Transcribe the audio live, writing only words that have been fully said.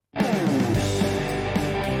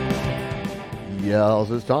Yes,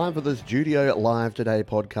 it's time for the Studio Live Today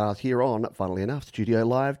podcast here on, funnily enough, Studio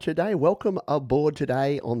Live Today. Welcome aboard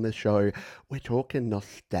today on the show. We're talking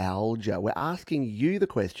nostalgia. We're asking you the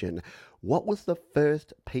question, what was the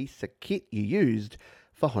first piece of kit you used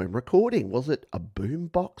for home recording? Was it a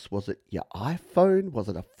boombox? Was it your iPhone? Was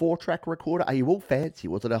it a 4-track recorder? Are you all fancy?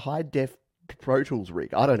 Was it a high-def Pro Tools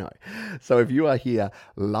rig? I don't know. So if you are here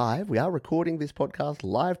live, we are recording this podcast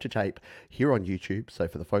live to tape here on YouTube. So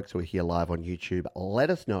for the folks who are here live on YouTube, let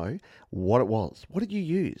us know what it was. What did you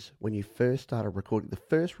use when you first started recording? The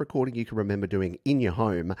first recording you can remember doing in your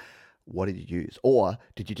home, what did you use? Or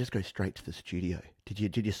did you just go straight to the studio?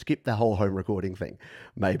 Did you skip the whole home recording thing?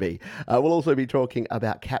 Maybe. We'll also be talking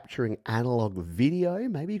about capturing analog video.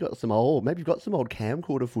 Maybe you've got some old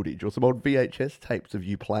camcorder footage or some old VHS tapes of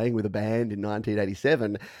you playing with a band in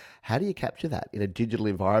 1987. How do you capture that in a digital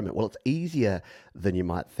environment? Well, it's easier than you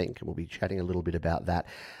might think, and we'll be chatting a little bit about that.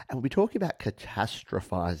 And we'll be talking about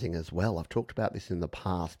catastrophizing as well. I've talked about this in the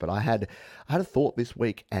past, but I had a thought this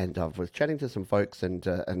week, and I was chatting to some folks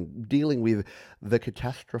and dealing with the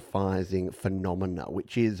catastrophizing phenomena,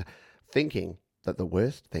 which is thinking that the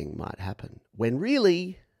worst thing might happen, when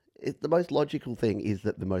really the most logical thing is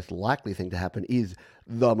that the most likely thing to happen is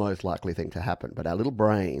the most likely thing to happen. But our little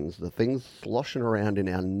brains, the things sloshing around in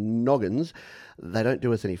our noggins, they don't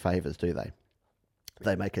do us any favors, do they?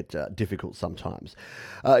 They make it difficult sometimes.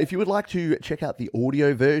 If you would like to check out the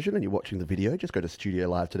audio version and you're watching the video, just go to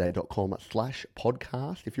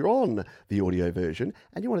studiolivetoday.com/podcast. If you're on the audio version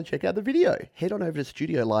and you want to check out the video, head on over to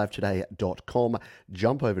studiolivetoday.com,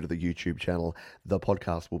 jump over to the YouTube channel. The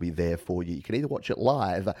podcast will be there for you. You can either watch it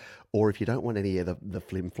live, or if you don't want any of the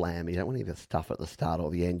flim-flam, you don't want any of the stuff at the start or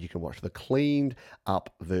the end, you can watch the cleaned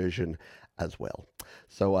up version as well.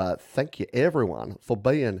 So thank you everyone for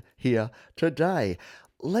being here today.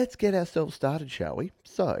 Let's get ourselves started, shall we?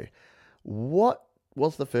 So what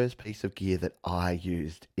was the first piece of gear that I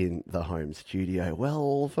used in the home studio?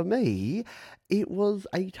 Well, for me, it was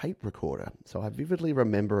a tape recorder. So I vividly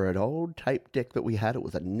remember an old tape deck that we had. It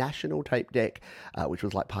was a National tape deck, which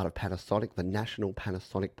was like part of Panasonic, the National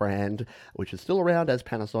Panasonic brand, which is still around as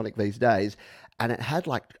Panasonic these days. And it had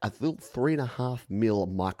like a little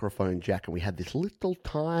 3.5mm microphone jack. And we had this little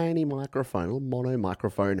tiny microphone, little mono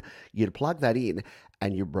microphone. You'd plug that in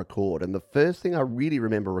and you'd record. And the first thing I really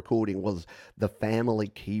remember recording was the family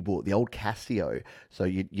keyboard, the old Casio. So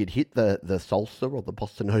you'd hit the salsa or the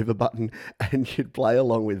bossa nova button and you'd play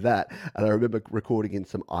along with that. And I remember recording in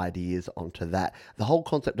some ideas onto that. The whole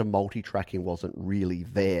concept of multi-tracking wasn't really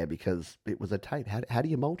there because it was a tape. How do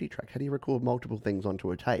you multi-track? How do you record multiple things onto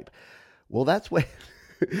a tape? Well, that's where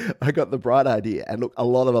I got the bright idea. And look, a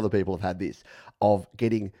lot of other people have had this, of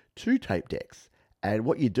getting two tape decks. And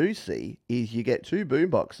what you do see is you get two boom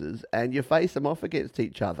boxes and you face them off against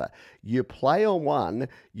each other. You play on one,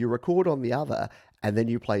 you record on the other, and then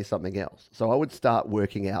you play something else. So I would start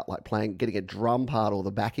working out, like getting a drum part or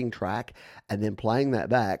the backing track, and then playing that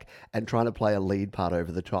back and trying to play a lead part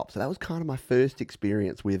over the top. So that was kind of my first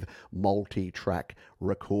experience with multi-track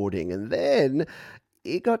recording. And then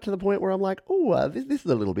it got to the point where I'm like, this is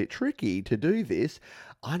a little bit tricky to do this.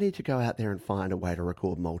 I need to go out there and find a way to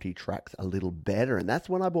record multi-tracks a little better. And that's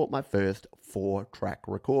when I bought my first 4-track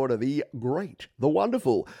recorder, the great, the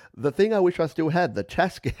wonderful, the thing I wish I still had, the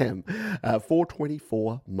Tascam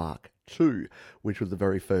 424 Mark II, which was the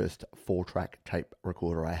very first 4-track tape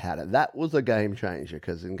recorder I had. And that was a game changer,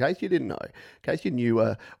 because in case you didn't know, in case you're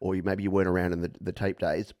newer, or maybe you weren't around in the tape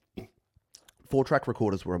days, 4-track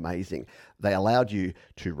recorders were amazing. They allowed you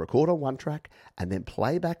to record on one track and then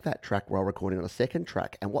play back that track while recording on a second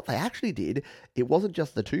track. And what they actually did, it wasn't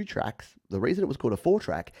just the 2 tracks. The reason it was called a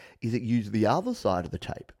 4-track is it used the other side of the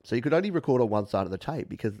tape. So you could only record on one side of the tape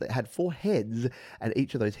because it had 4 heads, and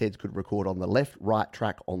each of those heads could record on the left-right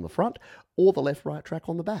track on the front or the left-right track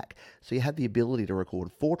on the back. So you had the ability to record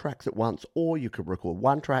 4 tracks at once, or you could record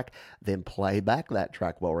one track, then play back that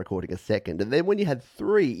track while recording a second. And then when you had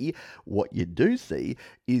 3, what you do see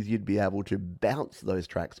is you'd be able to bounce those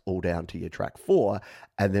tracks all down to your track 4,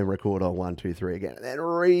 and then record on 1, 2, 3 again, and then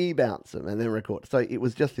rebounce them, and then record. So it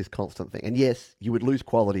was just this constant thing. And yes, you would lose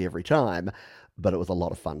quality every time, but it was a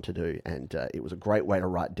lot of fun to do, and it was a great way to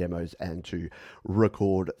write demos and to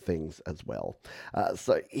record things as well.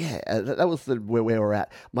 That was where we were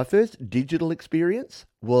at. My first digital experience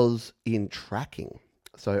was in tracking.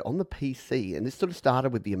 So on the PC, and this sort of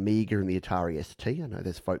started with the Amiga and the Atari ST. I know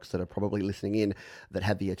there's folks that are probably listening in that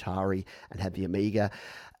had the Atari and had the Amiga.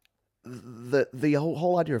 The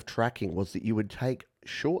whole idea of tracking was that you would take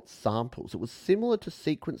short samples. It was similar to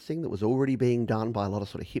sequencing that was already being done by a lot of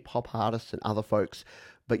sort of hip hop artists and other folks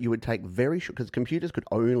but you would take very short, because computers could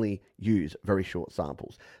only use very short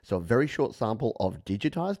samples. So a very short sample of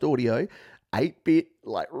digitized audio, 8-bit,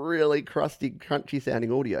 like really crusty, crunchy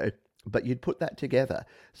sounding audio, but you'd put that together.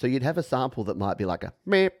 So you'd have a sample that might be like a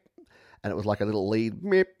meep, and it was like a little lead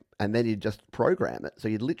meep, and then you'd just program it. So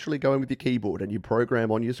you'd literally go in with your keyboard and you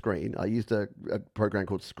program on your screen. I used a program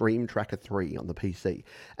called Scream Tracker 3 on the PC,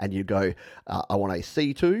 and you go, I want a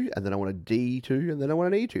C2, and then I want a D2, and then I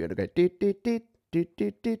want an E2, and it'd go dit, dit, dit, dit,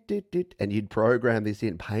 dit, dit, dit, dit, and you'd program this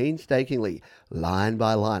in painstakingly, line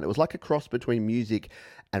by line. It was like a cross between music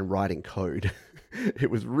and writing code.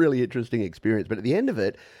 It was really interesting experience. But at the end of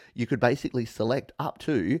it, you could basically select up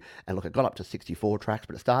to, and look, it got up to 64 tracks,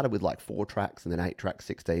 but it started with like 4 tracks and then 8 tracks,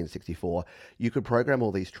 16, 64. You could program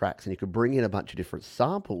all these tracks and you could bring in a bunch of different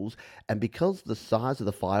samples. And because the size of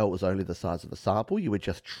the file was only the size of the sample, you were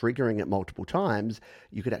just triggering it multiple times,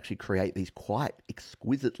 you could actually create these quite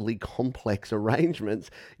exquisitely complex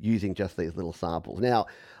arrangements using just these little samples. Now,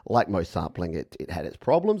 like most sampling, it had its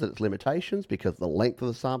problems and its limitations, because the length of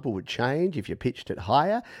the sample would change. If you pitched it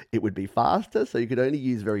higher, it would be faster. So you could only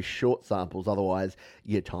use very short samples. Otherwise,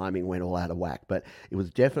 your timing went all out of whack. But it was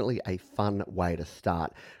definitely a fun way to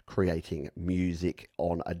start creating music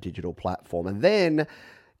on a digital platform. And then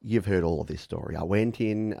you've heard all of this story. I went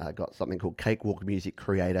in, got something called Cakewalk Music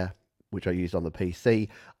Creator, which I used on the PC.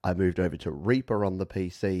 I moved over to Reaper on the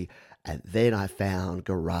PC, and then I found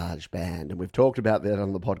GarageBand. And we've talked about that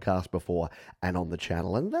on the podcast before and on the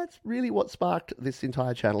channel. And that's really what sparked this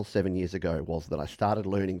entire channel 7 years ago, was that I started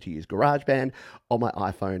learning to use GarageBand on my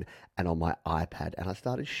iPhone and on my iPad. And I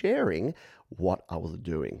started sharing what I was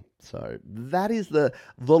doing. So that is the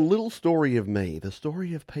little story of me, the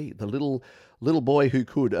story of Pete, the little boy who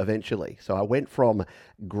could eventually. So I went from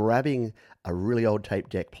grabbing a really old tape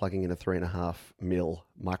deck, plugging in a 3.5mm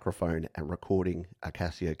microphone and recording a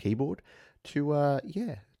Casio keyboard, to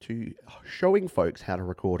showing folks how to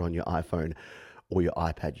record on your iPhone or your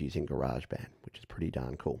iPad using GarageBand, which is pretty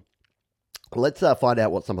darn cool. Let's find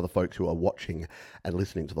out what some of the folks who are watching and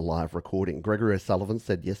listening to the live recording. Gregory O'Sullivan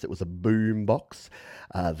said, yes, it was a boom box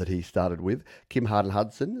that he started with. Kim Harden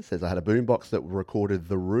Hudson says, I had a boom box that recorded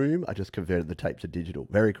The Room. I just converted the tape to digital.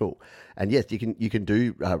 Very cool. And yes, you can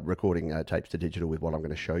do recording tapes to digital with what I'm going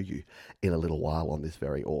to show you in a little while on this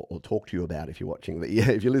or talk to you about if you're watching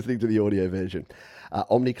if you're listening to the audio version.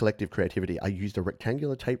 Omni Collective Creativity. I used a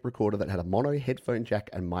rectangular tape recorder that had a mono headphone jack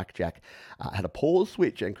and mic jack, had a pause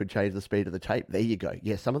switch and could change the speed of the tape. There you go.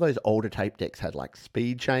 Yeah, some of those older tape decks had like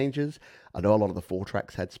speed changes. I know a lot of the 4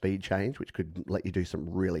 tracks had speed change, which could let you do some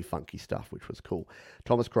really funky stuff, which was cool.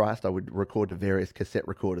 Thomas Christ, I would record to various cassette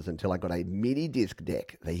recorders until I got a mini disc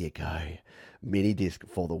deck. There you go. Mini disc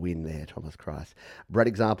for the win there, Thomas Christ. Brad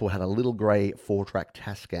Example had a little grey 4-track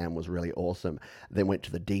Tascam, was really awesome. Then went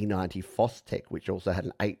to the D90 Fostech, which also had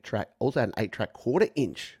an 8-track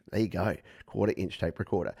quarter-inch. There you go, quarter-inch tape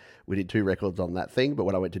recorder. We did 2 records on that thing, but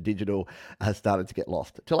when I went to digital, I started to get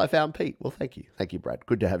lost till I found Pete. Well, thank you, Brad.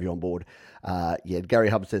 Good to have you on board. Gary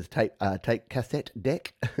Hubb says tape cassette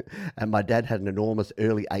deck, and my dad had an enormous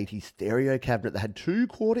early 80s stereo cabinet that had 2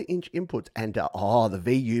 quarter-inch inputs, and the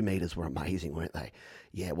VU meters were amazing, weren't they?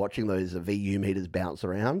 Yeah, watching those VU meters bounce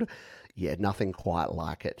around. Yeah, nothing quite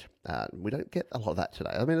like it. We don't get a lot of that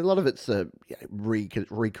today. I mean, a lot of it's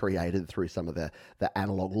recreated through some of the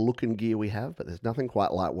analog looking gear we have, but there's nothing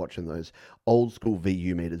quite like watching those old school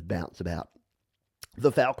VU meters bounce about.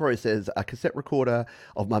 The Falcro says, a cassette recorder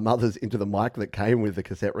of my mother's into the mic that came with the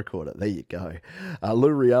cassette recorder. There you go.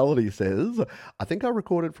 Lou Reality says, I think I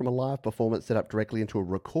recorded from a live performance set up directly into a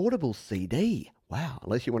recordable CD. Wow,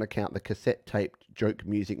 unless you want to count the cassette tape joke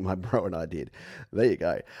music my bro and I did. There you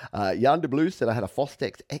go. Jan de Blue said I had a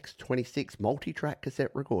Fostex X26 multi-track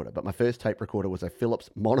cassette recorder, but my first tape recorder was a Philips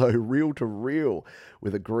mono reel-to-reel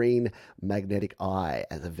with a green magnetic eye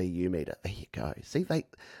as a VU meter. There you go. See, they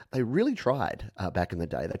really tried back in the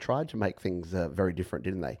day. They tried to make things very different,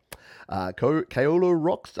 didn't they? Kaolo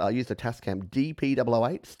Rocks used a Tascam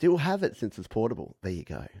DP008. Still have it since it's portable. There you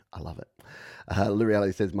go. I love it. Lou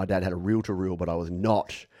Reality says, my dad had a reel-to-reel, but I was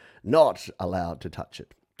not allowed to touch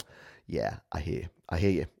it. Yeah, I hear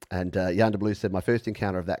you. And Jan de Blue said, my first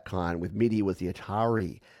encounter of that kind with MIDI was the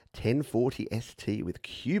Atari 1040 ST with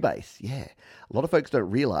Cubase. Yeah, a lot of folks don't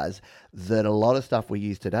realize that a lot of stuff we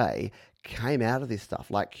use today came out of this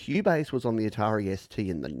stuff. Like Cubase was on the Atari ST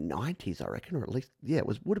in the 90s, I reckon, or at least, yeah,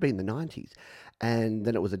 would have been the 90s. And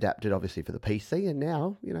then it was adapted, obviously, for the PC. And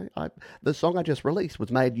now, the song I just released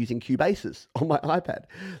was made using Cubases on my iPad.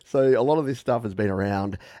 So a lot of this stuff has been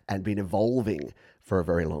around and been evolving for a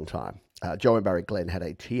very long time. Joe and Barry Glenn had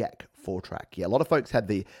a TIAC 4-track. Yeah, a lot of folks had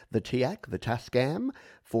the TIAC, the Tascam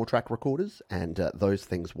 4-track recorders, and those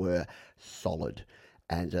things were solid.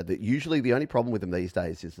 And usually the only problem with them these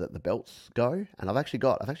days is that the belts go. And I've actually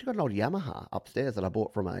got an old Yamaha upstairs that I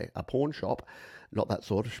bought from a pawn shop, not that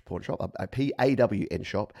sort of pawn shop, a PAWN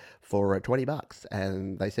shop for $20.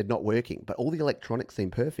 And they said not working, but all the electronics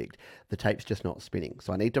seem perfect. The tape's just not spinning.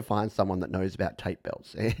 So I need to find someone that knows about tape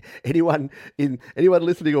belts. anyone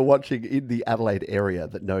listening or watching in the Adelaide area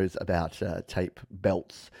that knows about tape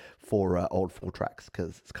belts for old 4-tracks,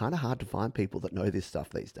 because it's kind of hard to find people that know this stuff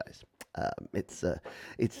these days. It's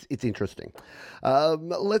interesting.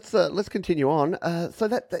 Let's continue on. So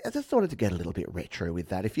that I just wanted to get a little bit retro with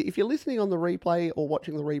that. If you're listening on the replay or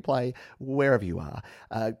watching the replay, wherever you are,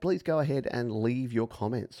 please go ahead and leave your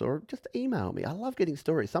comments or just email me. I love getting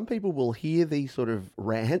stories. Some people will hear these sort of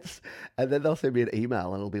rants and then they'll send me an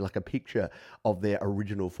email and it'll be like a picture of their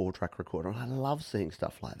original 4-track recorder. And I love seeing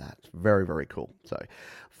stuff like that. It's very, very cool. So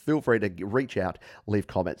feel free to reach out, leave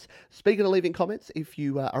comments. Speaking of leaving comments, if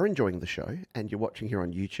you are enjoying the show and you're watching here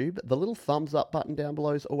on YouTube, the little thumbs up button down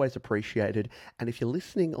below is always appreciated. And if you're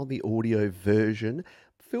listening on the audio version,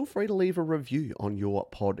 feel free to leave a review on your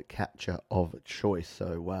podcatcher of choice.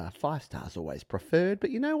 So 5 stars always preferred, but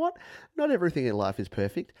you know what? Not everything in life is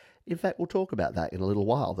perfect. In fact, we'll talk about that in a little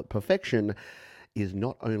while, that perfection is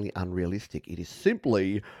not only unrealistic, it is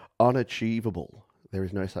simply unachievable. There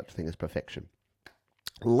is no such thing as perfection.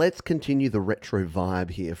 Let's continue the retro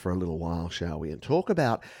vibe here for a little while, shall we? And talk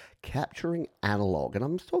about capturing analog. And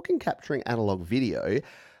I'm talking capturing analog video,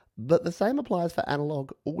 but the same applies for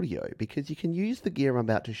analog audio, because you can use the gear I'm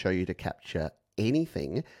about to show you to capture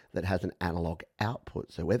anything that has an analog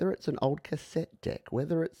output. So whether it's an old cassette deck,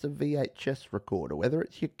 whether it's a VHS recorder, whether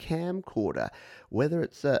it's your camcorder, whether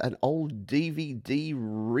it's an old DVD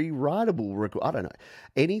rewritable record, I don't know,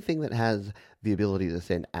 anything that has the ability to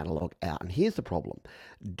send analog out. And here's the problem.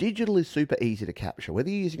 Digital is super easy to capture. Whether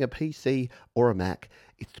you're using a PC or a Mac,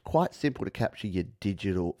 it's quite simple to capture your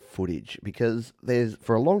digital footage, because there's,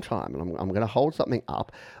 for a long time, and I'm going to hold something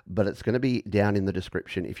up, but it's going to be down in the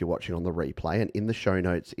description if you're watching on the replay, and in the show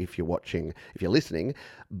notes if you're listening,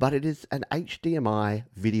 but it is an HDMI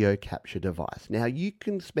video capture device. Now, you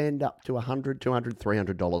can spend up to $100, $200,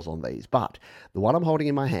 $300 on these, but the one I'm holding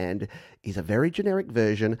in my hand is a very generic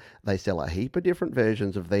version. They sell a heap of different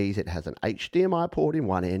versions of these. It has an HDMI port in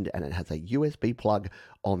one end and it has a USB plug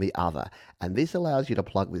on the other. And this allows you to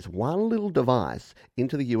plug this one little device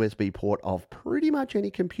into the USB port of pretty much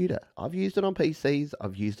any computer. I've used it on PCs,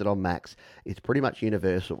 I've used it on Macs. It's pretty much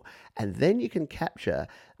universal. And then you can capture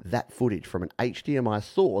that footage from an HDMI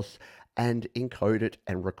source and encode it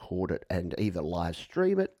and record it and either live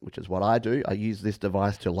stream it, which is what I do. I use this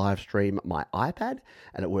device to live stream my iPad,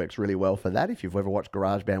 and it works really well for that. If you've ever watched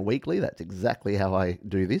GarageBand Weekly, that's exactly how I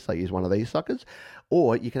do this. I use one of these suckers.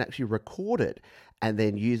 Or you can actually record it and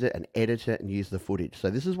then use it and edit it and use the footage.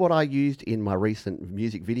 So this is what I used in my recent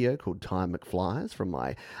music video called Time McFlies from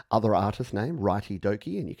my other artist name, Righty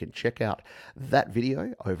Doki, and you can check out that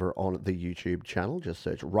video over on the YouTube channel. Just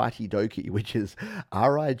search Righty Doki, which is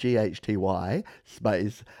RIGHTY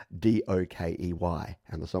space DOKEY,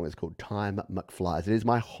 and the song is called Time McFlies. It is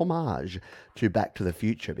my homage to Back to the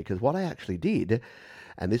Future, because what I actually did,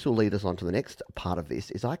 and this will lead us on to the next part of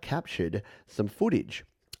this, is I captured some footage.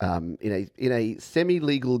 In a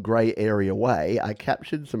semi-legal grey area way, I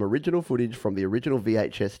captured some original footage from the original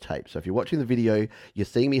VHS tape. So if you're watching the video, you're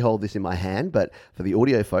seeing me hold this in my hand, but for the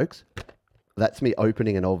audio folks, that's me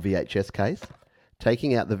opening an old VHS case,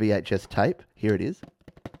 taking out the VHS tape. Here it is.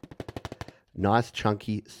 Nice,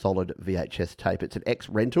 chunky, solid VHS tape. It's an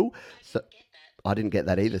ex-rental. So I didn't get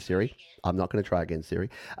that either, Siri. I'm not going to try again,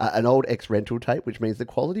 Siri. An old ex-rental tape, which means the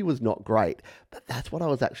quality was not great, but that's what I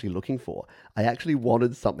was actually looking for. I actually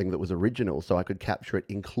wanted something that was original so I could capture it,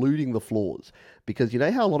 including the flaws. Because you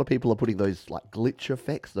know how a lot of people are putting those like glitch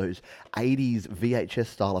effects, those 80s VHS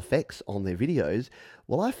style effects on their videos?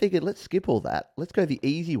 Well, I figured let's skip all that. Let's go the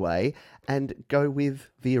easy way and go with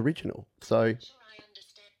the original. So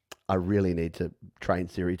I really need to train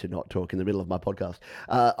Siri to not talk in the middle of my podcast.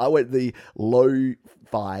 I went the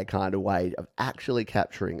lo-fi kind of way of actually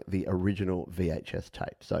capturing the original VHS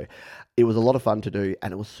tape. So it was a lot of fun to do,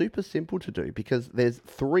 and it was super simple to do because there's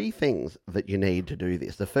 3 things that you need to do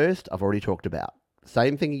this. The first, I've already talked about.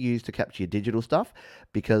 Same thing you use to capture your digital stuff,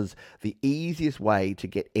 because the easiest way to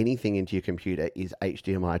get anything into your computer is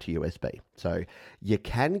HDMI to USB. So you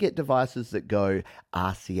can get devices that go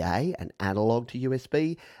RCA and analog to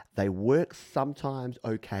USB. They work sometimes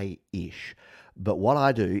okay-ish. But what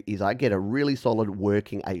I do is I get a really solid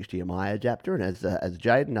working HDMI adapter, and as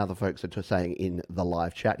Jade and other folks are saying in the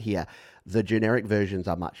live chat here, The generic versions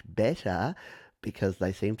are much better because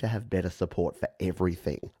they seem to have better support for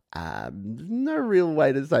everything. No real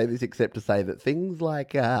way to say this except to say that things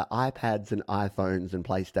like iPads and iPhones and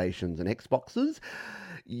PlayStations and Xboxes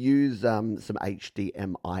use some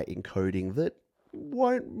HDMI encoding that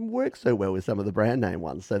won't work so well with some of the brand name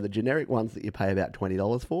ones. So the generic ones that you pay about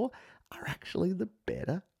 $20 for are actually the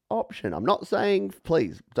better option. I'm not saying,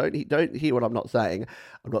 please don't hear what I'm not saying.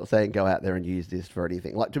 I'm not saying go out there and use this for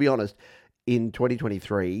anything. Like, to be honest, in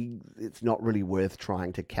 2023, it's not really worth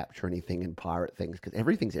trying to capture anything and pirate things because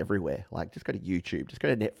everything's everywhere. Like, just go to YouTube, just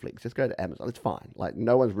go to Netflix, just go to Amazon. It's fine. Like,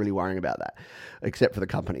 no one's really worrying about that, except for the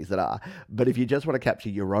companies that are. But if you just want to capture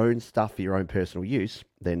your own stuff for your own personal use,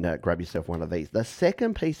 then grab yourself one of these. The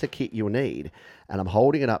second piece of kit you'll need, and I'm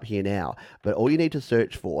holding it up here now, but all you need to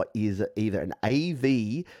search for is either an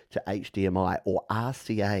AV to HDMI or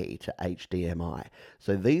RCA to HDMI.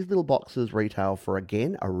 So these little boxes retail for,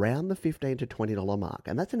 again, around the $15 to $20 mark,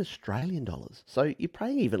 and that's in Australian dollars. So you're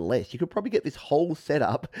paying even less. You could probably get this whole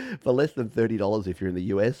setup for less than $30 if you're in the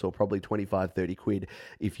US, or probably 25, 30 quid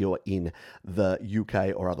if you're in the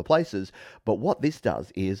UK or other places. But what this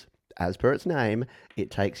does is, as per its name, it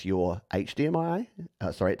takes your it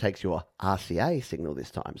takes your RCA signal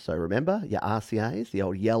this time. So remember, your RCAs, the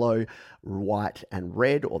old yellow, white, and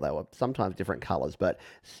red, or they were sometimes different colors, but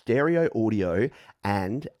stereo audio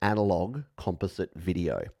and analog composite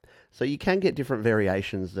video. So you can get different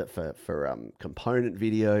variations that for component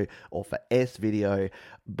video or for S video,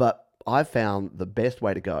 but I've found the best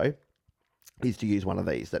way to go is to use one of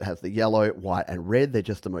these that has the yellow, white, and red. They're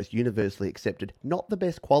just the most universally accepted. Not the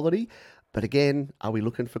best quality, but again, are we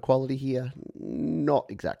looking for quality here? Not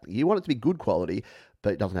exactly. You want it to be good quality,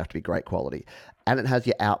 but it doesn't have to be great quality. And it has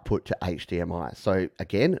your output to HDMI. So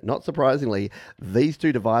again, not surprisingly, these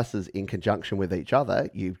two devices in conjunction with each other,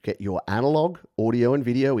 you get your analog audio and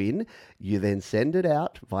video in, you then send it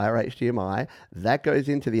out via HDMI, that goes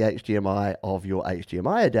into the HDMI of your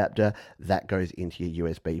HDMI adapter, that goes into your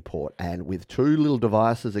USB port. And with two little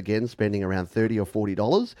devices, again, spending around $30 or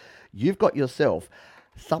 $40, you've got yourself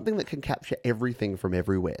something that can capture everything from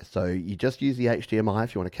everywhere. So you just use the HDMI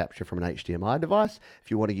if you want to capture from an HDMI device.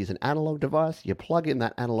 If you want to use an analog device, you plug in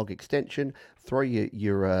that analog extension, throw your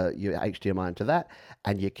HDMI into that,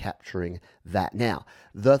 and you're capturing that. Now,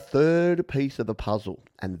 the third piece of the puzzle,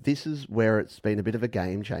 and this is where it's been a bit of a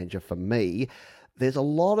game changer for me. There's a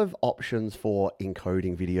lot of options for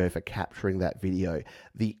encoding video, for capturing that video.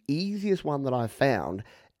 The easiest one that I've found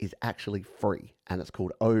is actually free, and it's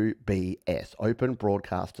called OBS, Open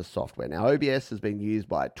Broadcaster Software. Now, OBS has been used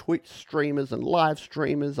by Twitch streamers and live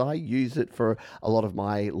streamers. I use it for a lot of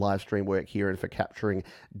my live stream work here and for capturing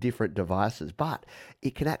different devices, but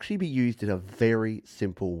it can actually be used in a very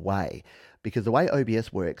simple way, because the way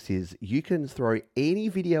OBS works is you can throw any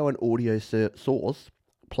video and audio source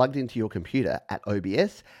plugged into your computer at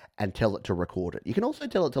OBS and tell it to record it. You can also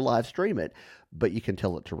tell it to live stream it, but you can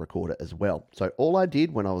tell it to record it as well. So all I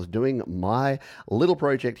did when I was doing my little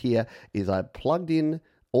project here is I plugged in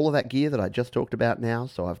all of that gear that I just talked about now.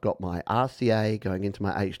 So I've got my RCA going into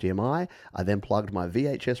my HDMI. I then plugged my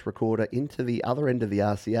VHS recorder into the other end of the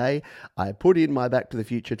RCA. I put in my Back to the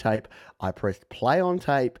Future tape. I pressed play on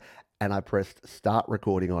tape, and I pressed start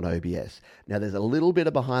recording on OBS. Now, there's a little bit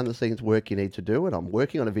of behind the scenes work you need to do, and I'm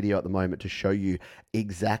working on a video at the moment to show you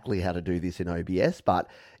exactly how to do this in OBS, but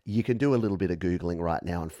you can do a little bit of Googling right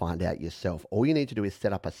now and find out yourself. All you need to do is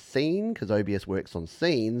set up a scene, because OBS works on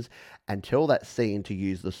scenes, and tell that scene to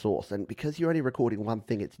use the source. And because you're only recording one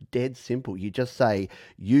thing, it's dead simple. You just say,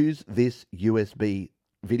 use this USB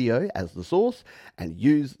video as the source, and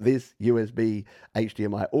use this USB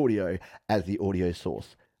HDMI audio as the audio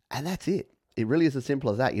source. And that's it. It really is as simple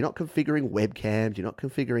as that. You're not configuring webcams. You're not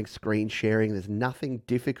configuring screen sharing. There's nothing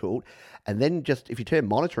difficult. And then just if you turn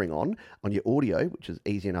monitoring on your audio, which is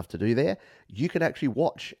easy enough to do there, you can actually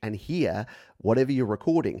watch and hear whatever you're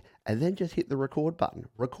recording, and then just hit the record button.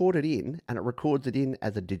 Record it in, and it records it in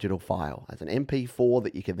as a digital file, as an MP4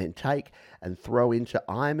 that you can then take and throw into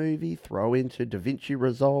iMovie, throw into DaVinci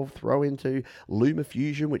Resolve, throw into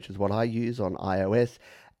LumaFusion, which is what I use on iOS,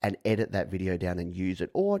 and edit that video down and use it,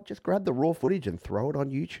 or just grab the raw footage and throw it on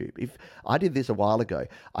YouTube. If I did this a while ago,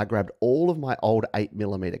 I grabbed all of my old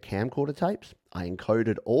 8mm camcorder tapes, I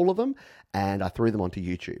encoded all of them, and I threw them onto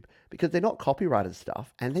YouTube, because they're not copyrighted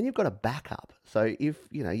stuff, and then you've got a backup. So if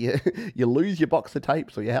you lose your box of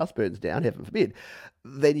tapes or your house burns down, heaven forbid,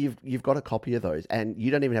 then you've got a copy of those, and you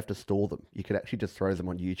don't even have to store them. You can actually just throw them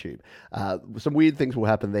on YouTube. Some weird things will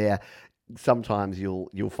happen there. sometimes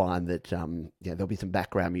you'll find that there'll be some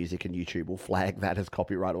background music and YouTube will flag that as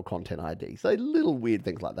copyright or content ID. So little weird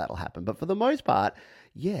things like that will happen. But for the most part,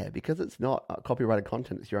 yeah, because it's not copyrighted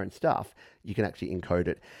content, it's your own stuff, you can actually encode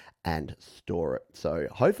it and store it. So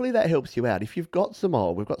hopefully that helps you out. If you've got some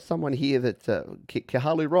old, we've got someone here that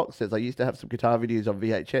Kahalu Rock says, I used to have some guitar videos on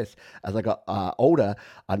VHS. As I got older,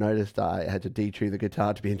 I noticed I had to detune the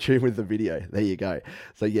guitar to be in tune with the video. There you go.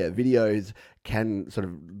 So yeah, videos can sort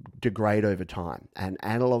of degrade over time, and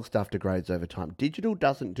analog stuff degrades over time. Digital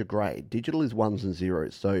doesn't degrade. Digital is ones and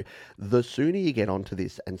zeros. So the sooner you get onto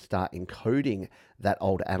this and start encoding that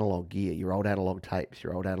old analog gear, your old analog tapes,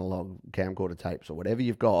 your old analog camcorder tapes, or whatever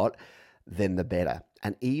you've got, then the better.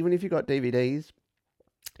 And even if you've got DVDs,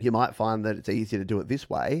 you might find that it's easier to do it this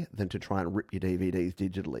way than to try and rip your DVDs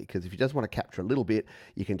digitally. Because if you just want to capture a little bit,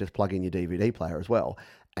 you can just plug in your DVD player as well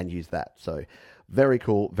and use that. So very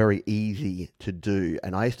cool, very easy to do.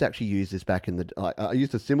 And I used to actually use this back in the, I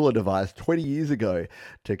used a similar device 20 years ago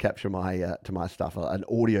to capture my to my stuff, an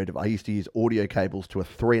audio device. I used to use audio cables to a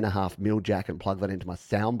 3.5mm jack and plug that into my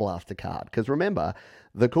Sound Blaster card. Because remember,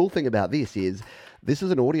 the cool thing about this is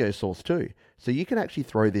an audio source too. So you can actually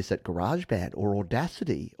throw this at GarageBand or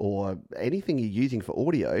Audacity or anything you're using for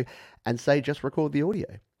audio and say, just record the audio.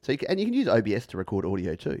 So you can use OBS to record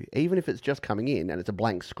audio too, even if it's just coming in and it's a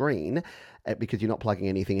blank screen, because you're not plugging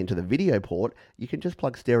anything into the video port. You can just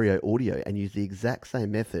plug stereo audio and use the exact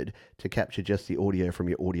same method to capture just the audio from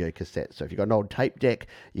your audio cassette. So if you've got an old tape deck,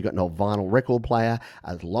 you've got an old vinyl record player,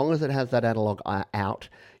 as long as it has that analog out,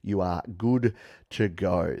 you are good to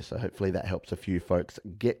go. So hopefully that helps a few folks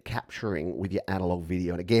get capturing with your analog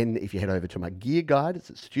video. And again, if you head over to my gear guide, it's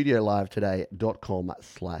at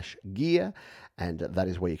studiolivetoday.com/gear. And that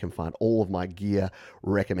is where you can find all of my gear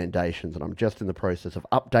recommendations. And I'm just in the process of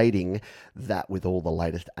updating that with all the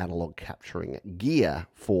latest analog capturing gear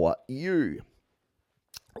for you.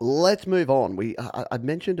 Let's move on. I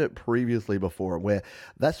mentioned it previously before, where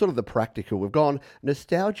that's sort of the practical. We've gone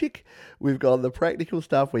nostalgic. We've gone the practical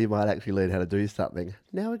stuff where you might actually learn how to do something.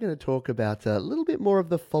 Now we're going to talk about a little bit more of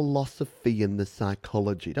the philosophy and the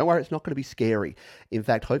psychology. Don't worry, it's not going to be scary. In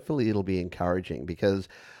fact, hopefully it'll be encouraging, because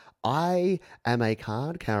I am a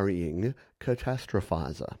card-carrying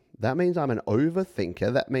catastrophizer. That means I'm an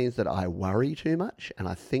overthinker. That means that I worry too much and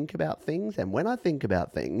I think about things. And when I think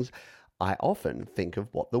about things, I often think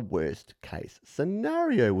of what the worst case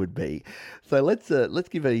scenario would be. So let's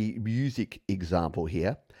give a music example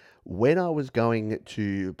here. When I was going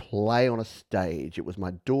to play on a stage, it was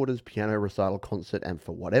my daughter's piano recital concert, and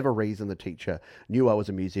for whatever reason, the teacher knew I was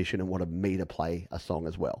a musician and wanted me to play a song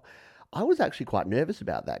as well. I was actually quite nervous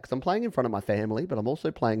about that, because I'm playing in front of my family, but I'm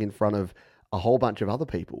also playing in front of a whole bunch of other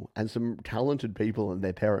people and some talented people and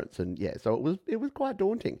their parents. And yeah, so it was quite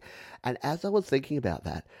daunting. And as I was thinking about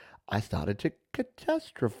that, I started to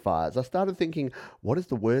catastrophize. I started thinking, what is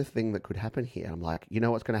the worst thing that could happen here? I'm like, you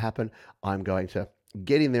know what's going to happen? I'm going to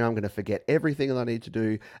get in there, I'm going to forget everything that I need to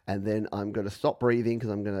do, and then I'm going to stop breathing because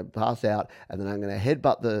I'm going to pass out, and then I'm going to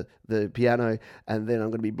headbutt the piano, and then I'm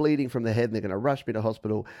going to be bleeding from the head, and they're going to rush me to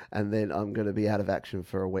hospital, and then I'm going to be out of action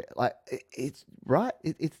for a week. Like, it's right.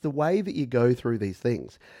 It's the way that you go through these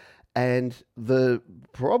things. And the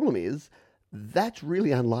problem is, that's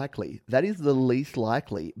really unlikely. That is the least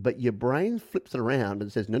likely. But your brain flips it around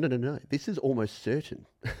and says, no, no, no, no. This is almost certain.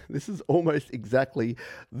 This is almost exactly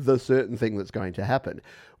the certain thing that's going to happen.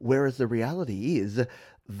 Whereas the reality is,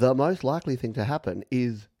 the most likely thing to happen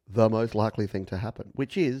is the most likely thing to happen,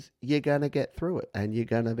 which is you're going to get through it and you're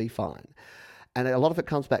going to be fine. And a lot of it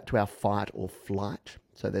comes back to our fight or flight.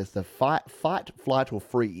 So there's the fight, flight, or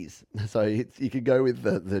freeze. So you could go with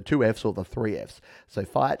the 2 Fs or the 3 Fs. So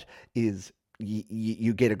fight is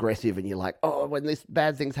you get aggressive and you're like, oh, when this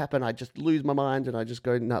bad things happen, I just lose my mind and I just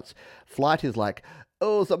go nuts. Flight is like,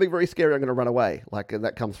 oh, something very scary, I'm going to run away. Like,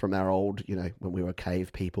 that comes from our old, when we were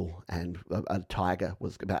cave people and a tiger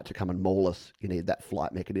was about to come and maul us. You need that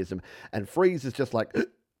flight mechanism. And freeze is just like,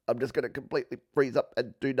 I'm just going to completely freeze up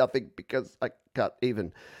and do nothing because I can't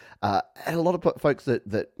even. And a lot of folks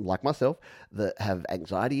that, like myself, that have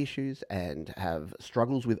anxiety issues and have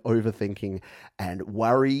struggles with overthinking and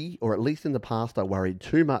worry, or at least in the past, I worried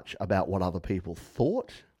too much about what other people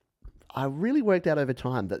thought. I really worked out over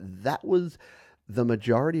time that was the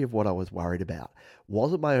majority of what I was worried about.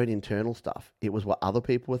 Wasn't my own internal stuff. It was what other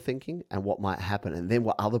people were thinking and what might happen, and then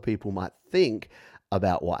what other people might think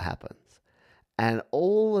about what happens. And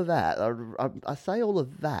all of that, I say all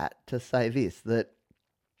of that to say this, that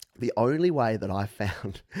the only way that I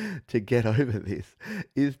found to get over this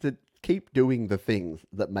is to keep doing the things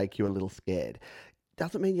that make you a little scared.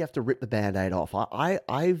 doesn't mean you have to rip the Band-Aid off.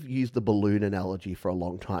 I've used the balloon analogy for a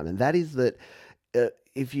long time, and that is that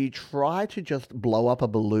if you try to just blow up a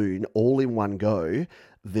balloon all in one go,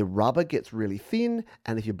 the rubber gets really thin,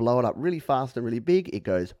 and if you blow it up really fast and really big, it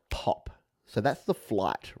goes pop. So that's the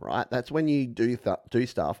flight, right? That's when you do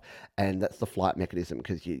stuff, and that's the flight mechanism,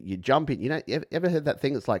 because you jump in. You know, you ever heard that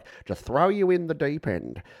thing? It's like, just throw you in the deep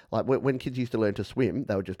end. Like when kids used to learn to swim,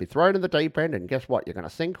 they would just be thrown in the deep end, and guess what? You're going to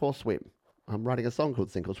sink or swim. I'm writing a song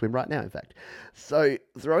called Sink or Swim right now, in fact. So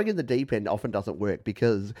throwing in the deep end often doesn't work,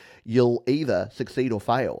 because you'll either succeed or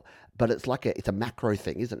fail. But it's a macro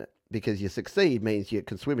thing, isn't it? Because you succeed means you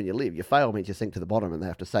can swim and you live. You fail means you sink to the bottom and they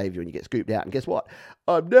have to save you and you get scooped out. And guess what?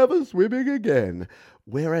 I'm never swimming again.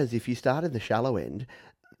 Whereas if you start in the shallow end,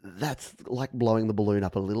 that's like blowing the balloon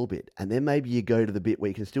up a little bit. And then maybe you go to the bit where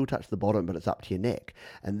you can still touch the bottom, but it's up to your neck.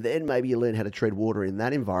 And then maybe you learn how to tread water in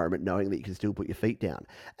that environment, knowing that you can still put your feet down.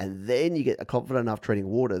 And then you get confident enough treading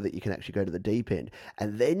water that you can actually go to the deep end.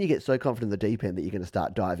 And then you get so confident in the deep end that you're going to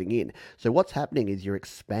start diving in. So what's happening is you're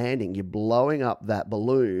expanding, you're blowing up that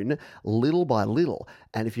balloon little by little.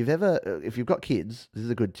 And if you've got kids, this is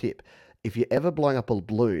a good tip. If you're ever blowing up a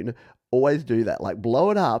balloon, always do that. Like, blow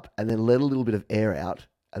it up and then let a little bit of air out,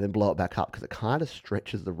 and then blow it back up, because it kind of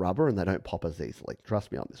stretches the rubber and they don't pop as easily.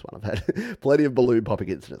 Trust me on this one. I've had plenty of balloon popping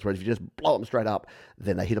incidents, whereas if you just blow them straight up,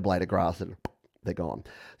 then they hit a blade of grass and they're gone.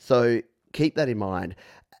 So keep that in mind.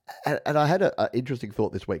 And I had an interesting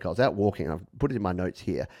thought this week. I was out walking, and I've put it in my notes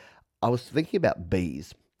here. I was thinking about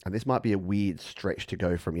bees, and this might be a weird stretch to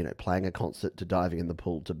go from, playing a concert to diving in the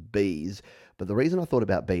pool to bees. But the reason I thought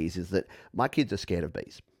about bees is that my kids are scared of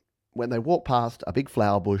bees. When they walk past a big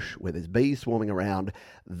flower bush where there's bees swarming around,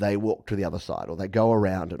 they walk to the other side, or they go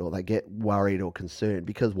around it, or they get worried or concerned.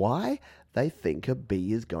 Because why? They think a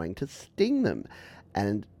bee is going to sting them.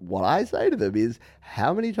 And what I say to them is,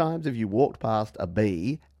 how many times have you walked past a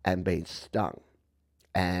bee and been stung?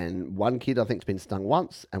 And one kid, I think, has been stung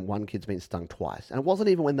once, and one kid's been stung twice. And it wasn't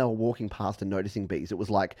even when they were walking past and noticing bees. It was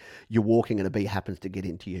like you're walking and a bee happens to get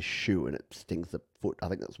into your shoe and it stings the foot. I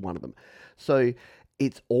think that's one of them. So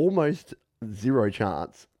it's almost zero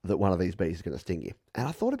chance that one of these bees is going to sting you. And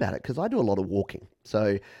I thought about it because I do a lot of walking.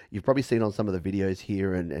 So you've probably seen on some of the videos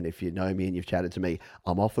here, and if you know me and you've chatted to me,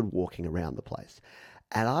 I'm often walking around the place.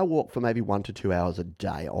 And I walk for maybe 1 to 2 hours a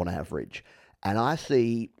day on average. And I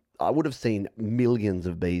would have seen millions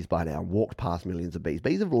of bees by now, walked past millions of bees.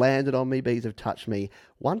 Bees have landed on me, bees have touched me.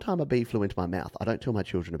 One time a bee flew into my mouth. I don't tell my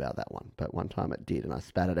children about that one, but one time it did, and I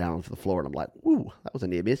spat it out onto the floor, and I'm like, ooh, that was a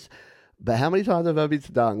near miss. But how many times have I been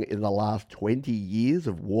stung in the last 20 years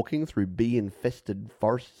of walking through bee-infested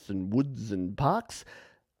forests and woods and parks?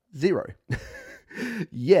 Zero.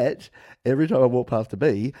 Yet, every time I walk past a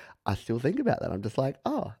bee, I still think about that. I'm just like,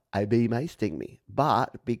 oh, a bee may sting me.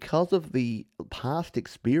 But because of the past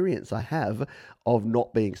experience I have of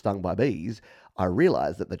not being stung by bees, I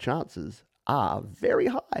realize that the chances are very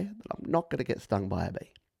high that I'm not going to get stung by a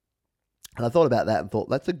bee. And I thought about that and thought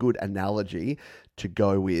that's a good analogy to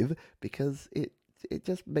go with, because it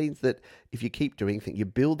just means that if you keep doing things, you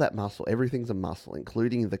build that muscle. Everything's a muscle,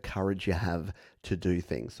 including the courage you have to do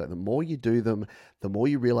things. So the more you do them, the more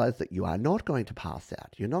you realize that you are not going to pass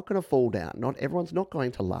out. You're not going to fall down. Not everyone's not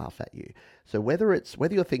going to laugh at you. So whether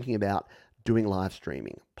you're thinking about doing live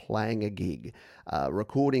streaming, playing a gig,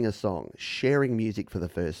 recording a song, sharing music for the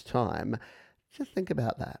first time, just think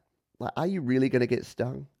about that. Like, are you really going to get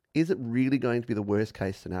stung? Is it really going to be the worst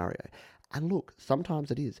case scenario? And look,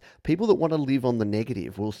 sometimes it is. People that want to live on the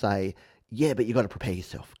negative will say, yeah, but you got to prepare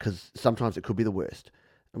yourself because sometimes it could be the worst.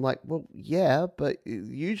 I'm like, well, yeah, but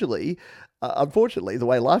usually, unfortunately, the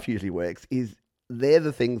way life usually works is they're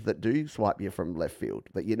the things that do swipe you from left field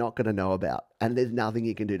that you're not going to know about. And there's nothing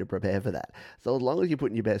you can do to prepare for that. So as long as you're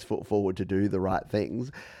putting your best foot forward to do the right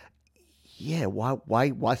things, yeah,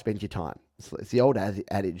 why spend your time? It's the old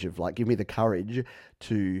adage of like, give me the courage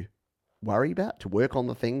to worry about, to work on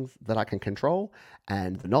the things that I can control,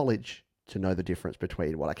 and the knowledge to know the difference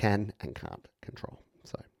between what I can and can't control.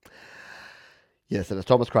 So, yes, and as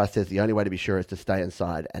Thomas Christ says, the only way to be sure is to stay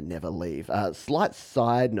inside and never leave. Slight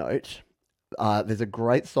side note, there's a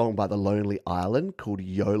great song by The Lonely Island called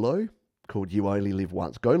YOLO, called You Only Live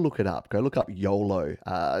Once. Go look it up. Go look up YOLO.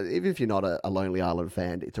 Even if you're not a Lonely Island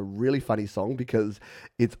fan, it's a really funny song because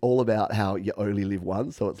it's all about how you only live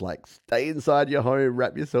once. So it's like, stay inside your home,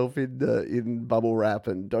 wrap yourself in bubble wrap,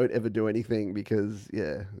 and don't ever do anything because,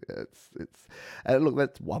 it's. And look,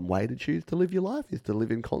 that's one way to choose to live your life, is to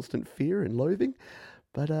live in constant fear and loathing.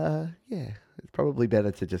 But yeah, it's probably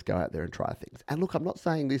better to just go out there and try things. And look, I'm not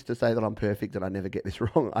saying this to say that I'm perfect and I never get this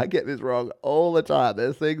wrong. I get this wrong all the time.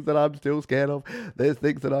 There's things that I'm still scared of. There's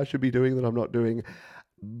things that I should be doing that I'm not doing.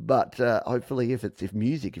 But hopefully, if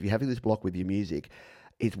you're having this block with your music,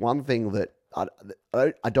 it's one thing that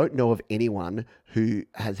I don't know of anyone who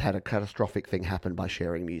has had a catastrophic thing happen by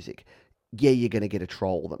sharing music. Yeah, you're going to get a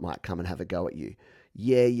troll that might come and have a go at you.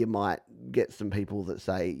 Yeah, you might get some people that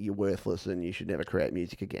say you're worthless and you should never create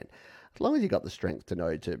music again. As long as you've got the strength to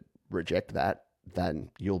know to reject that, then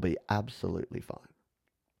you'll be absolutely fine.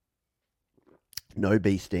 No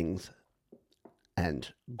bee stings and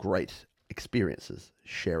great experiences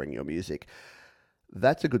sharing your music.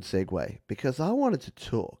 That's a good segue because I wanted to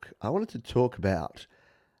talk. I wanted to talk about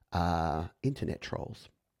internet trolls.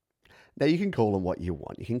 Now, you can call them what you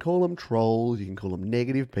want. You can call them trolls, you can call them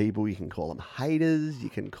negative people, you can call them haters, you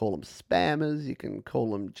can call them spammers, you can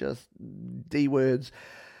call them just D words.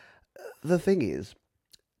 The thing is,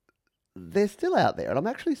 they're still out there, and I'm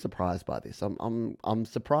actually surprised by this. I'm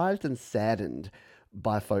surprised and saddened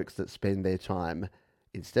by folks that spend their time,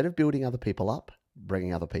 instead of building other people up,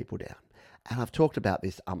 bringing other people down. And I've talked about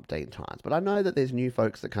this umpteen times, but I know that there's new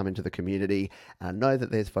folks that come into the community, and I know that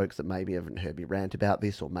there's folks that maybe haven't heard me rant about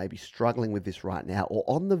this, or maybe struggling with this right now, or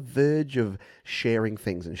on the verge of sharing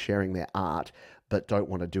things and sharing their art, but don't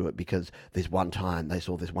want to do it because this one time they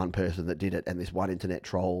saw this one person that did it, and this one internet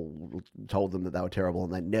troll told them that they were terrible,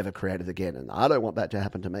 and they never created again, and I don't want that to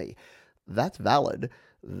happen to me. That's valid.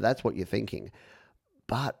 That's what you're thinking.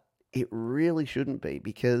 But it really shouldn't be,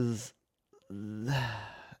 because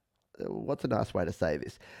what's a nice way to say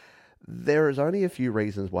this? There is only a few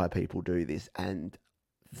reasons why people do this, and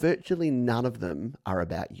virtually none of them are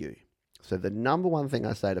about you. So the number one thing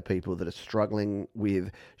I say to people that are struggling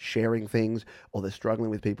with sharing things, or they're struggling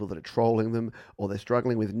with people that are trolling them, or they're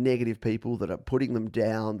struggling with negative people that are putting them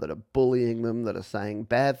down, that are bullying them, that are saying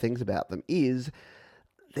bad things about them, is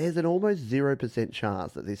there's an almost 0%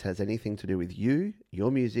 chance that this has anything to do with you,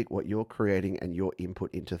 your music, what you're creating, and your input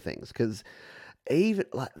into things. Because even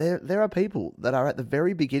like there are people that are at the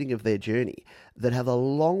very beginning of their journey that have a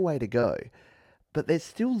long way to go, but there's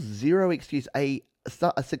still zero excuse. A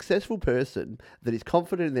successful person that is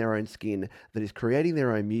confident in their own skin, that is creating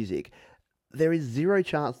their own music, there is zero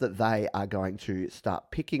chance that they are going to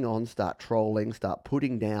start picking on, start trolling, start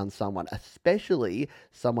putting down someone, especially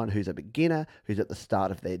someone who's a beginner, who's at the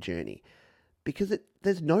start of their journey, because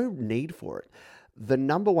there's no need for it. The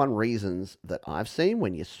number one reasons that I've seen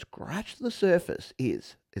when you scratch the surface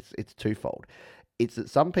is it's twofold. It's that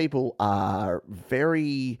some people are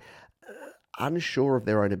very unsure of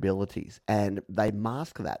their own abilities, and they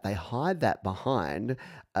mask that. They hide that behind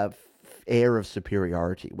a air of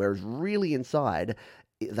superiority, whereas really inside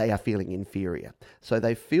they are feeling inferior. So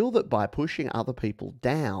they feel that by pushing other people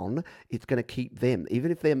down, it's going to keep them,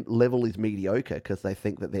 even if their level is mediocre, because they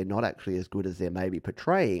think that they're not actually as good as they're maybe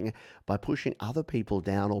portraying, by pushing other people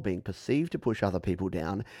down or being perceived to push other people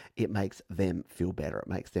down, it makes them feel better. It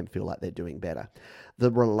makes them feel like they're doing better.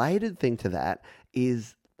 The related thing to that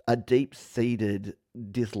is a deep-seated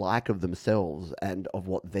dislike of themselves and of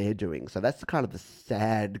what they're doing. So that's kind of the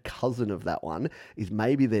sad cousin of that one, is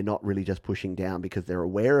maybe they're not really just pushing down because they're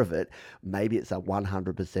aware of it. Maybe it's a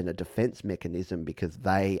 100% a defense mechanism because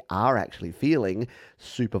they are actually feeling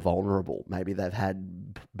super vulnerable. Maybe they've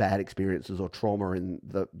had bad experiences or trauma in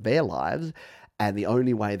their lives, and the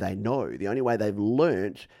only way they know, the only way they've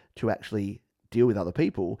learnt to actually deal with other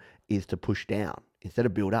people is to push down. Instead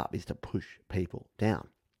of build up, is to push people down.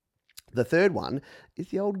 The third one is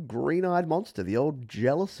the old green-eyed monster, the old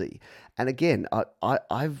jealousy. And again,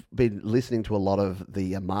 I've been listening to a lot of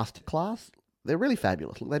the masterclass. They're really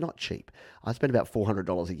fabulous. They're not cheap. I spend about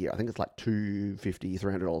 $400 a year. I think it's like $250,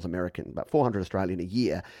 $300 American, about $400 Australian a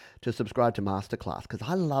year to subscribe to masterclass, because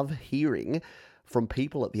I love hearing from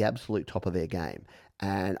people at the absolute top of their game.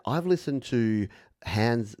 And I've listened to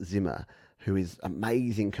Hans Zimmer, who is an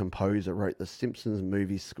amazing composer, wrote the Simpsons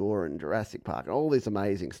movie score and Jurassic Park and all this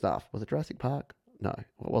amazing stuff. Was it Jurassic Park? No.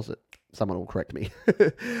 What was it? Someone will correct me.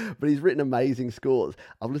 But he's written amazing scores.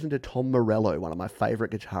 I've listened to Tom Morello, one of my favorite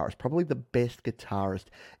guitarists, probably the best guitarist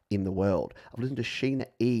in the world. I've listened to Sheena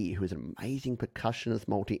E., who is an amazing percussionist,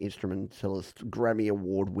 multi-instrumentalist, Grammy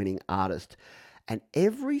Award-winning artist. And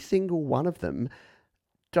every single one of them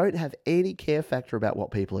don't have any care factor about what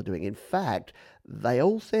people are doing. In fact, they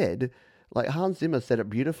all said, like Hans Zimmer said it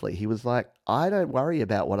beautifully. He was like, I don't worry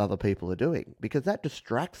about what other people are doing because that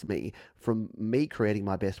distracts me from me creating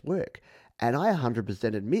my best work. And I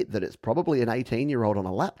 100% admit that it's probably an 18-year-old on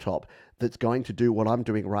a laptop that's going to do what I'm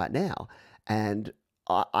doing right now. And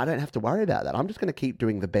I don't have to worry about that. I'm just going to keep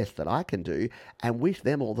doing the best that I can do and wish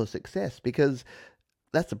them all the success, because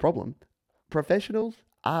that's the problem. Professionals,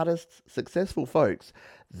 artists, successful folks,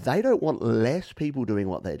 they don't want less people doing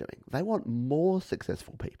what they're doing. They want more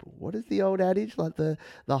successful people. What is the old adage? Like the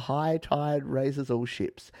high tide raises all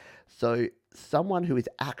ships. So someone who is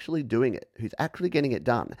actually doing it, who's actually getting it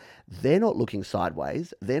done, they're not looking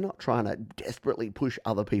sideways. They're not trying to desperately push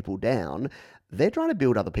other people down. They're trying to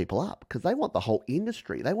build other people up because they want the whole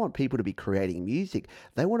industry. They want people to be creating music.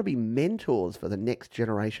 They want to be mentors for the next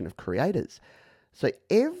generation of creators. So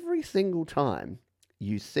every single time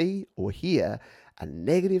you see or hear a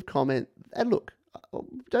negative comment, and look,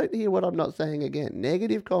 don't hear what I'm not saying again.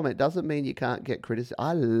 Negative comment doesn't mean you can't get criticism.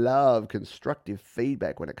 I love constructive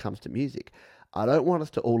feedback when it comes to music. I don't want us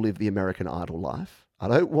to all live the American Idol life. I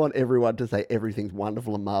don't want everyone to say everything's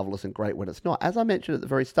wonderful and marvelous and great when it's not. As I mentioned at the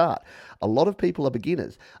very start, a lot of people are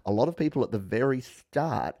beginners. A lot of people at the very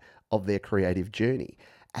start of their creative journey.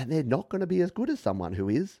 And they're not going to be as good as someone who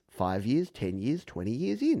is 5 years, 10 years, 20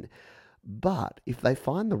 years in. But if they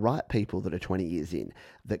find the right people that are 20 years in,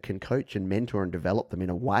 that can coach and mentor and develop them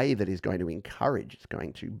in a way that is going to encourage, it's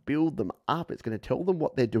going to build them up, it's going to tell them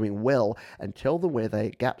what they're doing well and tell them where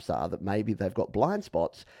their gaps are, that maybe they've got blind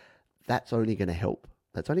spots, that's only going to help.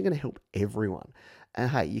 That's only going to help everyone.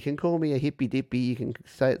 And hey, you can call me a hippy dippy, you can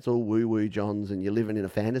say it's all woo-woo Johns and you're living in a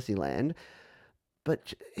fantasy land.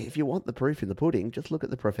 But if you want the proof in the pudding, just look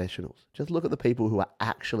at the professionals. Just look at the people who are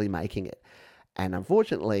actually making it. And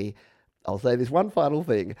unfortunately, I'll say this one final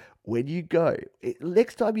thing. When you go,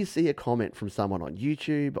 next time you see a comment from someone on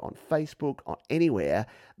YouTube, on Facebook, on anywhere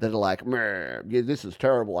that are like, yeah, this is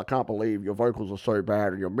terrible. I can't believe your vocals are so bad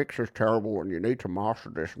and your mix is terrible and you need to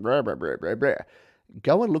master this, blah, blah, blah, blah, blah.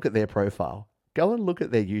 Go and look at their profile. Go and look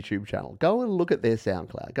at their YouTube channel. Go and look at their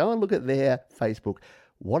SoundCloud. Go and look at their Facebook.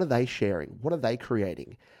 What are they sharing? What are they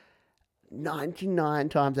creating? 99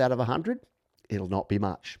 times out of 100, it'll not be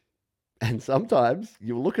much. And sometimes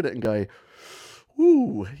you'll look at it and go,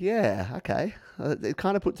 ooh, yeah, okay. It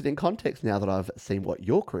kind of puts it in context now that I've seen what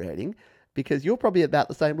you're creating, because you're probably about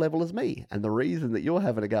the same level as me. And the reason that you're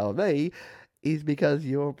having a go at me is because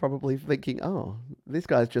you're probably thinking, oh, this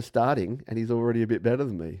guy's just starting and he's already a bit better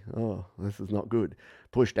than me. Oh, this is not good.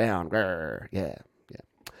 Push down. Grr. Yeah.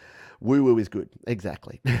 Woo-woo is good.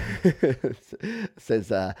 Exactly. Says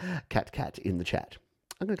Cat in the chat.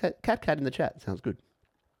 I'm going to Cat in the chat. Sounds good.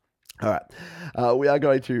 All right. We are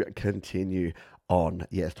going to continue on.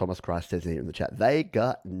 Yes, Thomas Christ says here in the chat, they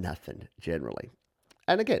got nothing generally.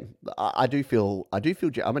 And again, I do feel I'm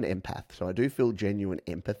an empath, so I do feel genuine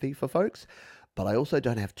empathy for folks, but I also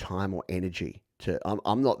don't have time or energy to,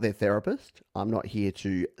 I'm not their therapist. I'm not here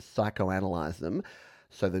to psychoanalyze them.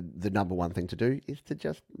 So the number one thing to do is to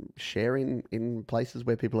just share in places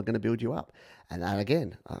where people are going to build you up. And then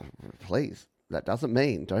again, please, that doesn't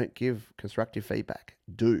mean don't give constructive feedback.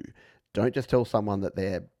 Don't just tell someone that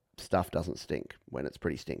their stuff doesn't stink when it's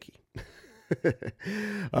pretty stinky.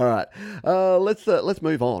 All right, let's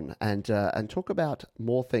move on and talk about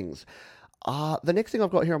more things. The next thing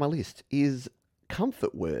I've got here on my list is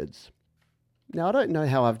comfort words. Now, I don't know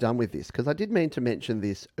how I've done with this because I did mean to mention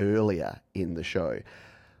this earlier in the show,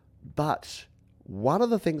 but one of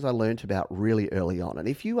the things I learned about really early on, and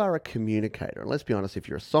if you are a communicator, and let's be honest, if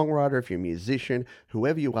you're a songwriter, if you're a musician,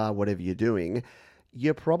 whoever you are, whatever you're doing,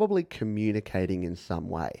 you're probably communicating in some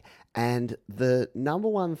way. And the number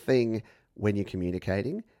one thing when you're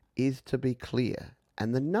communicating is to be clear.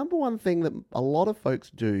 And the number one thing that a lot of folks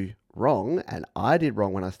do wrong, and I did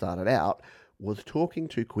wrong when I started out, was talking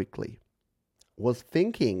too quickly. Was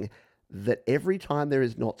thinking that every time there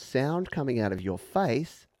is not sound coming out of your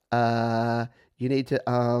face, you need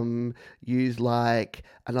to use like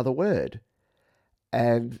another word.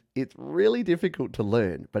 And it's really difficult to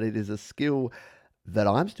learn, but it is a skill that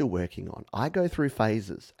I'm still working on. I go through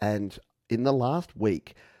phases, and in the last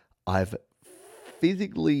week, I've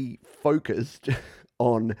physically focused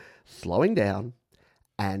on slowing down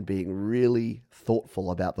and being really thoughtful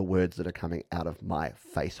about the words that are coming out of my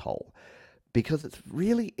face hole. Because it's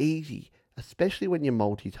really easy, especially when you're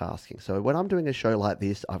multitasking. So when I'm doing a show like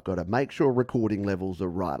this, I've got to make sure recording levels are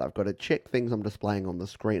right. I've got to check things I'm displaying on the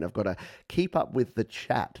screen. I've got to keep up with the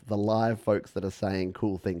chat, the live folks that are saying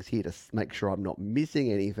cool things here to make sure I'm not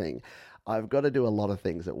missing anything. I've got to do a lot of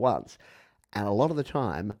things at once. And a lot of the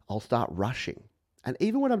time, I'll start rushing. And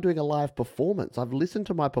even when I'm doing a live performance, I've listened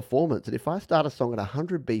to my performance, and if I start a song at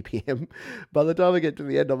 100 BPM, by the time I get to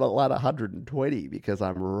the end, I'm at like 120 because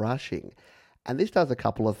I'm rushing. And this does a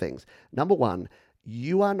couple of things. Number one,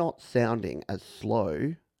 you are not sounding as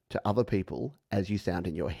slow to other people as you sound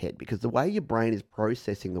in your head, because the way your brain is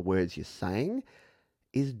processing the words you're saying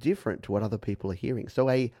is different to what other people are hearing. So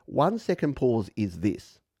a 1 second pause is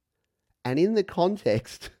this. And in the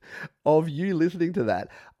context of you listening to that,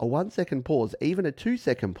 a 1 second pause, even a 2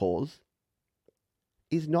 second pause,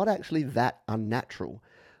 is not actually that unnatural.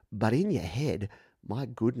 But in your head, my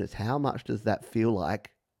goodness, how much does that feel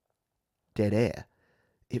like dead air?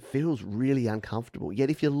 It feels really uncomfortable. Yet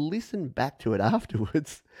if you listen back to it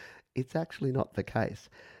afterwards, it's actually not the case.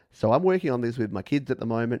 So I'm working on this with my kids at the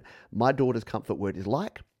moment. My daughter's comfort word is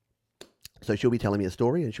like. So she'll be telling me a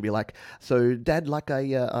story, and she'll be like, "So, Dad, like I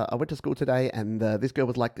went to school today, and this girl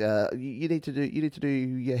was like, you need to do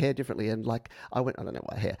your hair differently." And like I don't know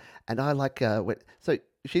what hair, and I went. So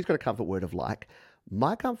she's got a comfort word of like.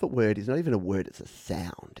 My comfort word is not even a word; it's a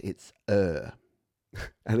sound. It's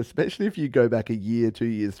and especially if you go back a year, 2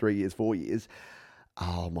 years, 3 years, 4 years.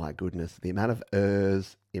 Oh my goodness, the amount of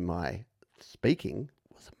in my speaking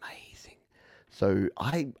was amazing. So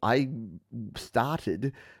I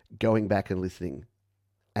started going back and listening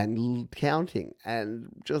and counting and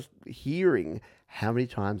just hearing how many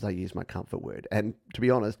times I use my comfort word. And to be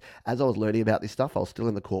honest, as I was learning about this stuff, I was still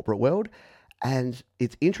in the corporate world, and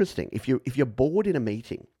it's interesting. If you're bored in a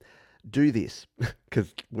meeting, do this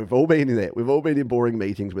because we've all been in there. We've all been in boring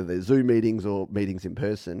meetings, whether they're Zoom meetings or meetings in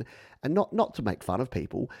person, and not to make fun of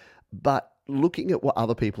people, but looking at what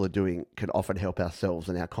other people are doing can often help ourselves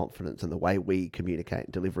and our confidence and the way we communicate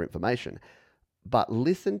and deliver information. But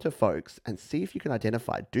listen to folks and see if you can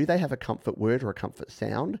identify, do they have a comfort word or a comfort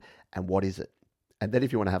sound, and what is it? And then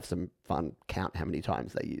if you want to have some fun, count how many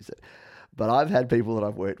times they use it. But I've had people that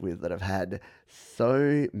I've worked with that have had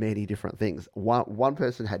so many different things. One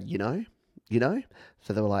person had,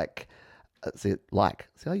 so they were like,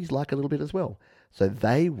 so I use like a little bit as well. So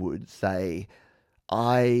they would say,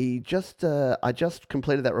 I just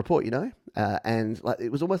completed that report, and like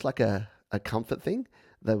it was almost like a comfort thing.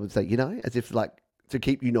 They would say, as if like to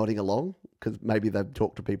keep you nodding along, because maybe they've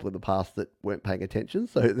talked to people in the past that weren't paying attention.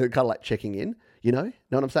 So they're kind of like checking in, know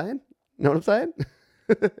what I'm saying? Know what I'm saying?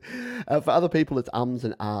 For other people, it's ums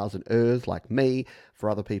and ahs and ers like me.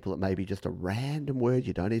 For other people, it may be just a random word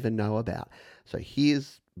you don't even know about. So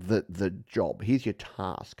here's the job. Here's your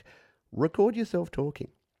task. Record yourself talking.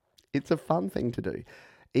 It's a fun thing to do.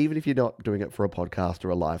 Even if you're not doing it for a podcast or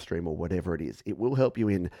a live stream or whatever it is, it will help you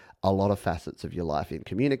in a lot of facets of your life in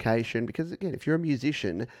communication. Because again, if you're a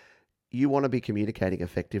musician, you want to be communicating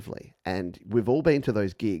effectively. And we've all been to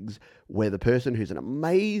those gigs where the person who's an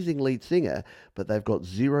amazing lead singer, but they've got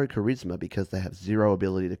zero charisma because they have zero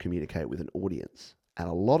ability to communicate with an audience. And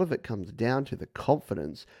a lot of it comes down to the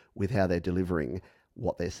confidence with how they're delivering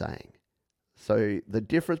what they're saying. So the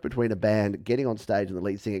difference between a band getting on stage and the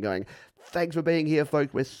lead singer going, "Thanks for being here,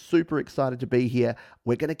 folks. We're super excited to be here.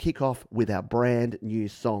 We're going to kick off with our brand new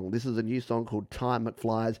song. This is a new song called Time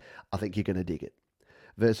McFlies. I think you're going to dig it."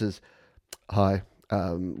 Versus, "Hi,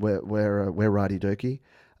 we're Righty Dokie,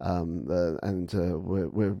 and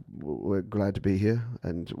we're glad to be here,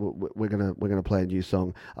 and we're gonna play a new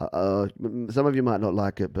song. Some of you might not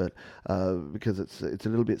like it, but because it's a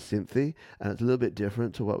little bit synthy and it's a little bit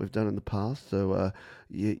different to what we've done in the past. So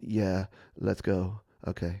yeah, let's go.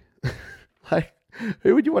 Okay." Like,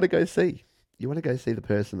 who would you want to go see? You want to go see the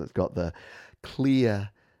person that's got the clear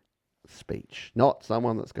speech, not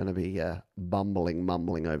someone that's going to be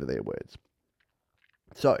mumbling over their words.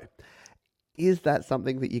 So, is that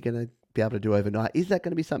something that you're going to be able to do overnight? Is that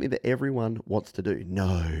going to be something that everyone wants to do?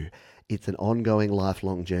 No, it's an ongoing,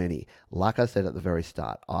 lifelong journey. Like I said at the very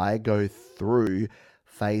start, I go through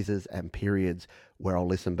phases and periods where I'll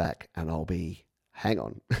listen back and I'll be, hang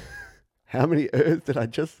on, how many ers did I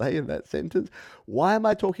just say in that sentence? Why am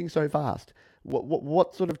I talking so fast?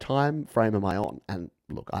 What sort of time frame am I on? And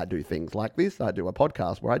look, I do things like this. I do a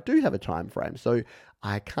podcast where I do have a time frame. So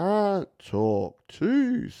I can't talk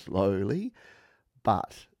too slowly,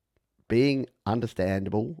 but being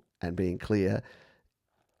understandable and being clear,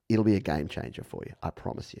 it'll be a game changer for you. I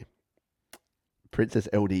promise you. Princess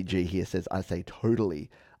LDG here says, "I say totally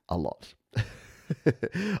a lot."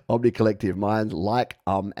 Omni Collective, mine's like,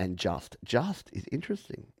 and just. Just is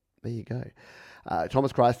interesting. There you go.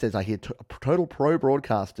 Thomas Christ says, "I hear total pro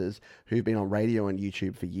broadcasters who've been on radio and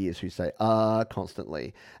YouTube for years who say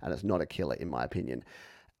constantly, and it's not a killer in my opinion."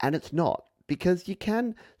 And it's not, because you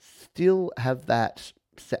can still have that,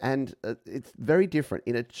 and it's very different.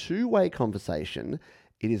 In a two-way conversation,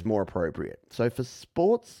 it is more appropriate. So for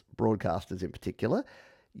sports broadcasters in particular,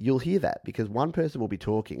 you'll hear that because one person will be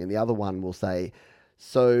talking and the other one will say,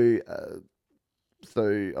 so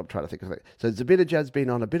I'm trying to think of it. So Zabinajad's been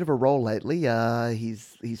on a bit of a roll lately.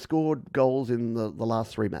 He's scored goals in the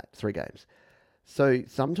last three games. So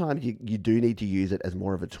sometimes you do need to use it as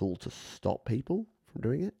more of a tool to stop people from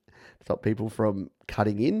doing it, stop people from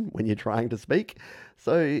cutting in when you're trying to speak.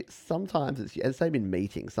 So sometimes and same in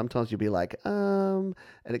meetings, sometimes you'll be like, and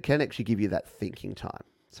it can actually give you that thinking time.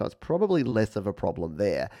 So it's probably less of a problem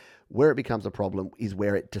there. Where it becomes a problem is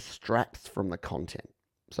where it distracts from the content.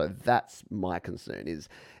 So that's my concern is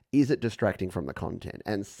it distracting from the content?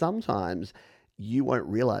 And sometimes you won't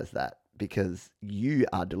realize that because you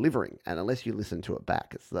are delivering. And unless you listen to it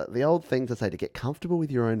back, it's the old thing to say to get comfortable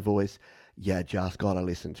with your own voice, you just got to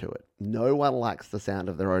listen to it. No one likes the sound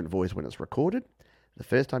of their own voice when it's recorded. The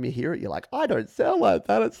first time you hear it, you're like, I don't sound like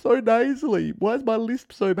that. It's so nasally. Why is my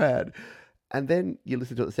lisp so bad? And then you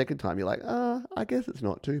listen to it the second time, you're like, I guess it's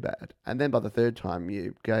not too bad. And then by the third time,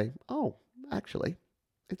 you go, oh, actually,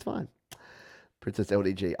 it's fine. Princess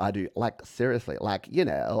LDG, I do, like, seriously, like,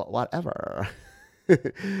 whatever.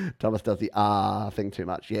 Thomas does the thing too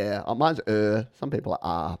much. Yeah, mine's Some people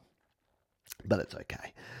are but it's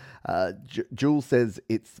okay. Jules says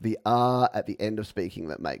it's the at the end of speaking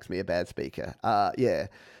that makes me a bad speaker. Yeah,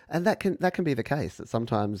 and that can be the case. That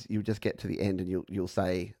sometimes you just get to the end and you'll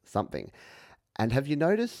say something. And have you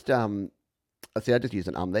noticed? See, I just used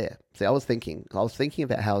an there. See, I was thinking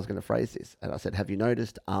about how I was going to phrase this, and I said, "Have you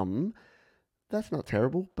noticed? That's not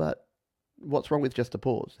terrible, but what's wrong with just a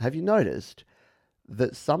pause? Have you noticed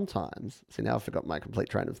that sometimes?" See, now I've forgot my complete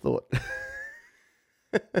train of thought.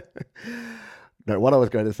 No, what I was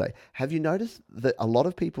going to say. Have you noticed that a lot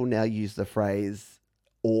of people now use the phrase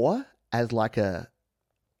 "or" as like a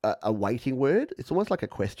waiting word? It's almost like a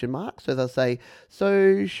question mark. So they'll say,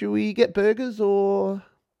 "So should we get burgers or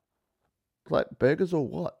like burgers or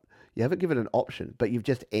what?" You haven't given an option, but you've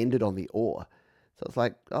just ended on the "or." So it's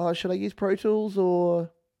like, "Oh, should I use Pro Tools or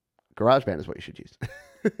GarageBand?" Is what you should use.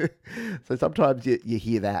 So sometimes you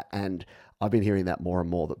hear that, and I've been hearing that more and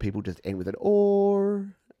more, that people just end with an "or."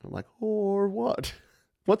 I'm like, or what?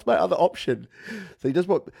 What's my other option? So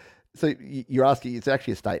you're asking, it's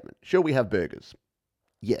actually a statement. Sure, we have burgers.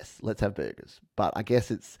 Yes, let's have burgers. But I guess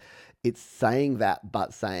it's saying that,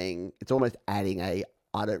 but saying, it's almost adding I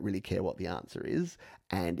don't really care what the answer is,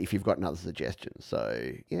 and if you've got another suggestion.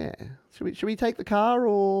 So yeah, should we take the car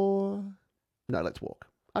or no? Let's walk.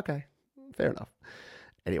 Okay, fair enough.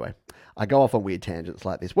 Anyway, I go off on weird tangents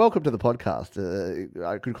like this. Welcome to the podcast.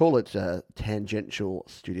 I could call it Tangential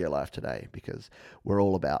Studio Life today because we're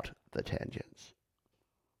all about the tangents.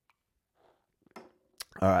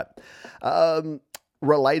 All right.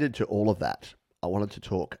 Related to all of that, I wanted to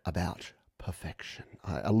talk about perfection.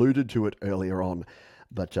 I alluded to it earlier on,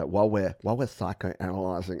 but while we're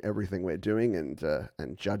psychoanalyzing everything we're doing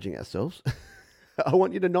and judging ourselves, I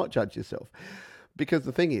want you to not judge yourself. Because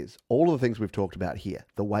the thing is, all of the things we've talked about here,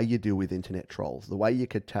 the way you deal with internet trolls, the way you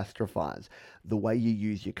catastrophize, the way you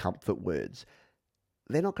use your comfort words,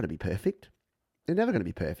 they're not going to be perfect. They're never going to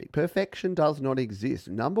be perfect. Perfection does not exist.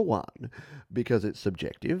 Number one, because it's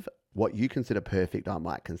subjective. What you consider perfect, I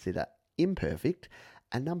might consider imperfect.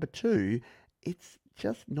 And number two, it's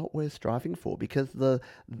just not worth striving for, because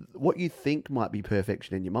what you think might be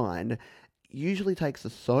perfection in your mind usually takes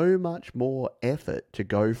so much more effort to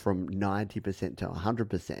go from 90% to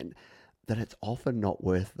 100% that it's often not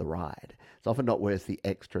worth the ride. It's often not worth the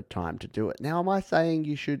extra time to do it. Now, am I saying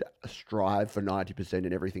you should strive for 90%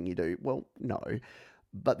 in everything you do? Well, no.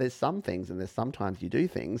 But there's some things, and there's sometimes you do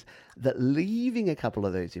things that leaving a couple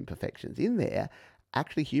of those imperfections in there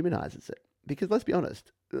actually humanizes it. Because let's be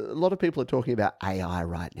honest, a lot of people are talking about AI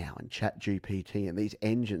right now and ChatGPT and these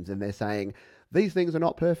engines, and they're saying these things are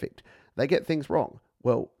not perfect. They get things wrong.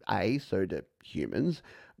 Well, A, so do humans,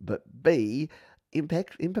 but B,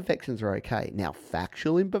 imperfections are okay. Now,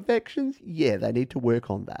 factual imperfections, yeah, they need to work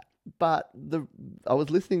on that. But I was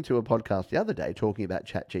listening to a podcast the other day talking about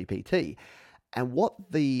ChatGPT, and what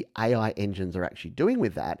the AI engines are actually doing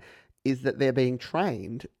with that is that they're being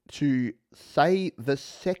trained to say the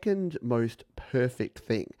second most perfect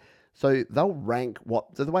thing. So they'll rank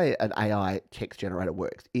so the way an AI text generator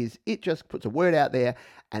works is it just puts a word out there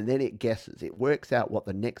and then it guesses. It works out what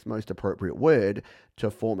the next most appropriate word to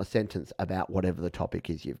form a sentence about whatever the topic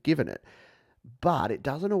is you've given it. But it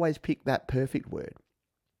doesn't always pick that perfect word.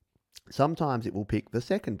 Sometimes it will pick the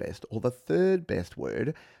second best or the third best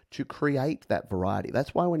word to create that variety.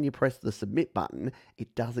 That's why when you press the submit button,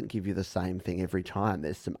 it doesn't give you the same thing every time.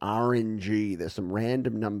 There's some RNG, there's some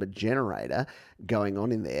random number generator going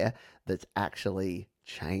on in there that's actually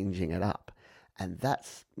changing it up. And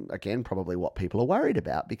that's, again, probably what people are worried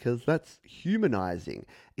about, because that's humanizing.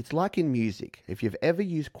 It's like in music. If you've ever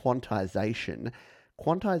used quantization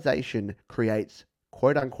creates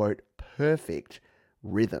quote unquote perfect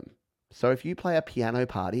rhythm. So if you play a piano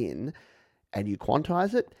part in and you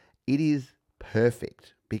quantize it, it is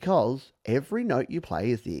perfect because every note you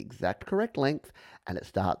play is the exact correct length and it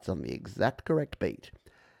starts on the exact correct beat.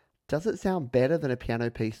 Does it sound better than a piano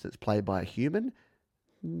piece that's played by a human?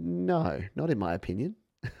 No, not in my opinion.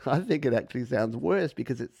 I think it actually sounds worse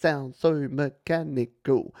because it sounds so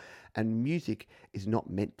mechanical. And music is not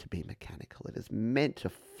meant to be mechanical. It is meant to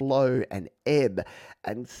flow and ebb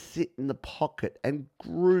and sit in the pocket and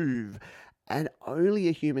groove. And only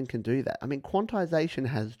a human can do that. I mean, quantization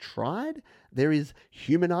has tried. There is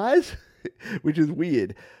humanize, which is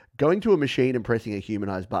weird. Going to a machine and pressing a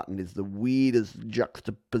humanize button is the weirdest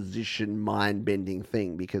juxtaposition, mind-bending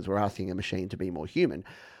thing because we're asking a machine to be more human.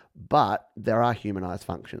 But there are humanized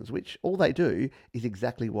functions, which all they do is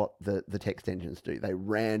exactly what the text engines do. They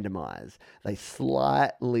randomize, they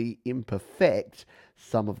slightly imperfect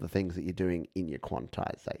some of the things that you're doing in your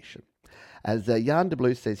quantization. As Jan de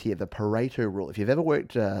Blue says here, the Pareto rule. If you've ever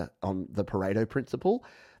worked on the Pareto principle,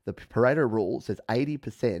 the Pareto rule says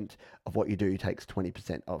 80% of what you do takes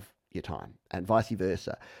 20% of your time and vice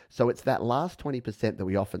versa. So it's that last 20% that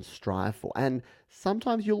we often strive for. And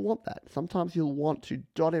sometimes you'll want that. Sometimes you'll want to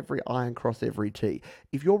dot every I and cross every T.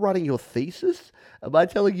 If you're writing your thesis, am I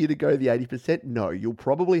telling you to go the 80%? No, you'll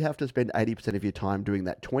probably have to spend 80% of your time doing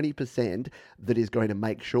that 20% that is going to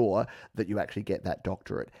make sure that you actually get that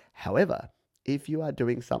doctorate. However, if you are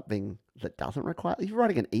doing something that doesn't require, if you're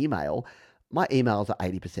writing an email, my emails are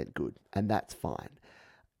 80% good, and that's fine.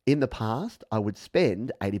 In the past, I would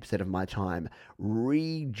spend 80% of my time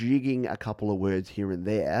rejigging a couple of words here and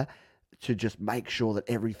there to just make sure that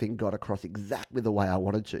everything got across exactly the way I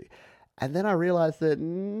wanted to. And then I realized that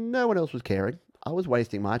no one else was caring. I was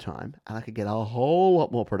wasting my time, and I could get a whole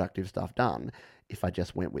lot more productive stuff done if I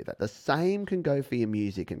just went with it. The same can go for your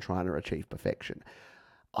music and trying to achieve perfection.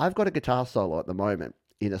 I've got a guitar solo at the moment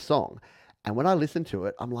in a song. And when I listen to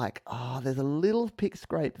it, I'm like, oh, there's a little pick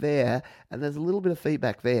scrape there and there's a little bit of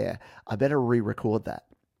feedback there. I better re-record that.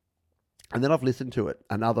 And then I've listened to it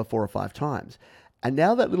another 4 or 5 times. And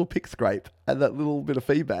now that little pick scrape and that little bit of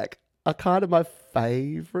feedback are kind of my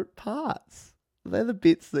favorite parts. They're the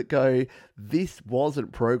bits that go, this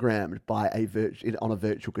wasn't programmed by on a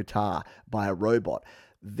virtual guitar by a robot.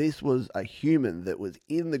 This was a human that was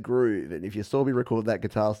in the groove. And if you saw me record that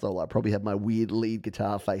guitar solo, I probably had my weird lead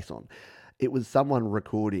guitar face on. It was someone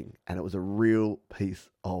recording, and it was a real piece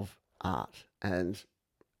of art. And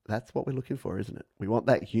that's what we're looking for, isn't it? We want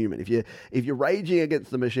that human. If you're raging against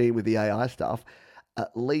the machine with the AI stuff,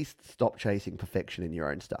 at least stop chasing perfection in your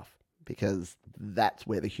own stuff, because that's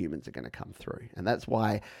where the humans are going to come through. And that's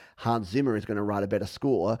why Hans Zimmer is going to write a better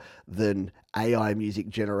score than AI Music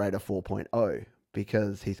Generator 4.0.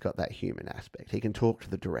 Because he's got that human aspect. He can talk to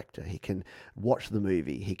the director. He can watch the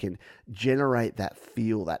movie. He can generate that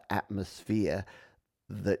feel, that atmosphere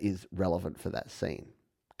that is relevant for that scene.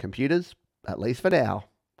 Computers, at least for now,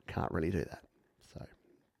 can't really do that. So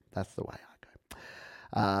that's the way I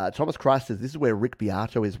go. Thomas Christ says, this is where Rick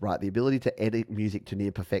Beato is right. The ability to edit music to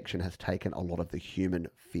near perfection has taken a lot of the human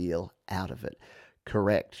feel out of it.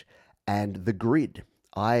 Correct. And the grid.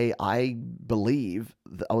 I believe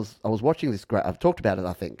that I was watching this great. I've talked about it,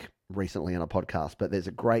 I think, recently on a podcast. But there's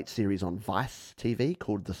a great series on Vice TV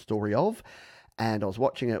called The Story Of, and I was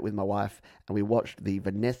watching it with my wife, and we watched the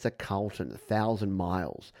Vanessa Carlton 1,000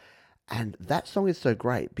 Miles, and that song is so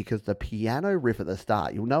great because the piano riff at the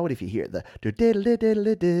start, you'll know it if you hear it.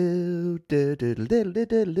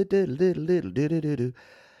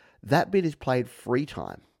 That bit is played 3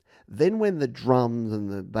 times. Then when the drums and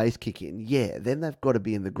the bass kick in, then they've got to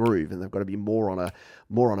be in the groove and they've got to be more on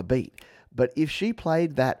a beat. But if she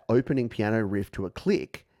played that opening piano riff to a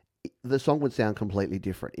click, the song would sound completely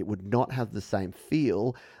different. It would not have the same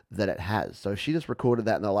feel that it has. So if she just recorded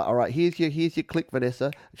that and they're like, all right, here's your click, Vanessa.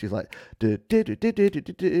 And she's like, it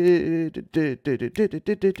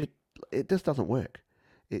just doesn't work.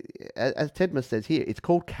 As Tedmus says here, it's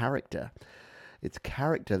called character. It's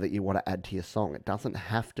character that you want to add to your song. It doesn't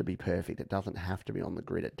have to be perfect. It doesn't have to be on the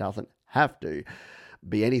grid. It doesn't have to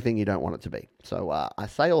be anything you don't want it to be. So I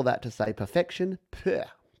say all that to say perfection,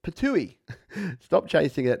 patooey. Stop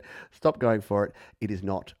chasing it. Stop going for it. It is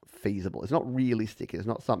not feasible. It's not realistic. It's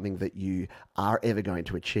not something that you are ever going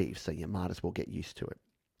to achieve. So you might as well get used to it.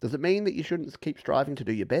 Does it mean that you shouldn't keep striving to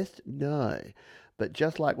do your best? No. But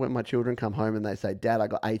just like when my children come home and they say, Dad, I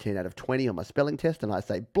got 18 out of 20 on my spelling test, and I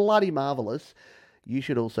say, bloody marvellous, you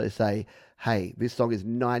should also say, hey, this song is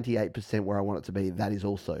 98% where I want it to be. That is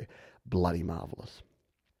also bloody marvellous.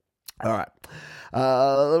 All right.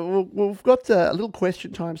 We've got a little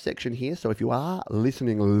question time section here. So if you are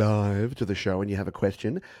listening live to the show and you have a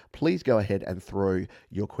question, please go ahead and throw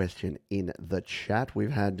your question in the chat.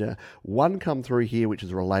 We've had one come through here, which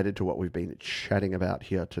is related to what we've been chatting about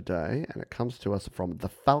here today. And it comes to us from the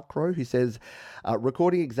Falcro, who says,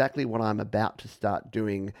 recording exactly when I'm about to start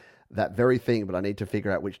doing that very thing, but I need to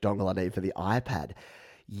figure out which dongle I need for the iPad.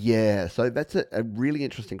 Yeah, so that's a really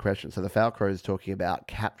interesting question. So the Falcro is talking about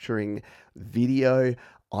capturing video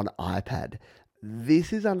on iPad.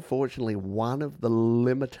 This is unfortunately one of the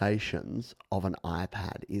limitations of an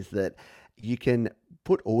iPad is that you can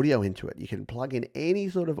put audio into it. You can plug in any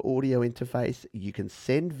sort of audio interface. You can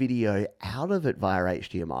send video out of it via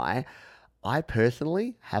HDMI. I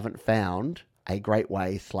personally haven't found a great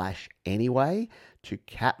way / any way to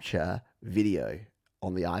capture video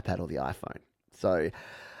on the iPad or the iPhone. So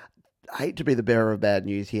I hate to be the bearer of bad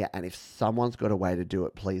news here, and if someone's got a way to do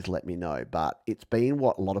it, please let me know. But it's been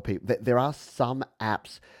what a lot of people... There are some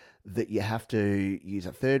apps that you have to use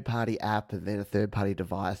a third-party app and then a third-party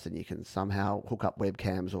device, and you can somehow hook up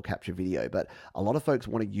webcams or capture video. But a lot of folks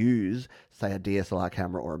want to use, say, a DSLR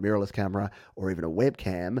camera or a mirrorless camera or even a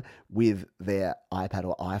webcam with their iPad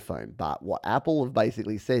or iPhone. But what Apple have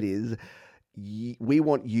basically said is, we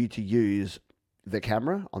want you to use the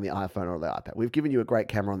camera on the iPhone or the iPad. We've given you a great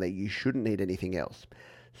camera on there. You shouldn't need anything else.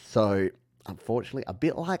 So, unfortunately, a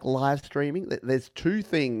bit like live streaming, there's two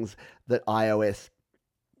things that iOS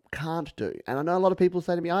can't do. And I know a lot of people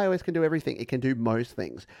say to me, iOS can do everything. It can do most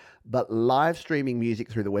things. But live streaming music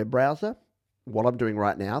through the web browser, what I'm doing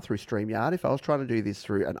right now through StreamYard, if I was trying to do this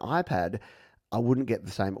through an iPad, I wouldn't get the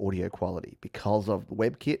same audio quality because of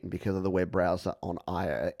WebKit and because of the web browser on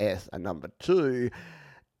iOS. And number two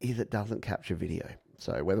is it doesn't capture video.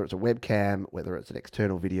 So whether it's a webcam, whether it's an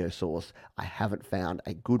external video source, I haven't found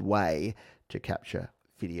a good way to capture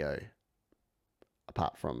video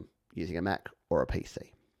apart from using a Mac or a PC.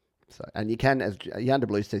 So, and you can, as Yonder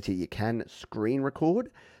Blue says here, you can screen record.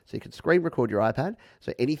 So you can screen record your iPad.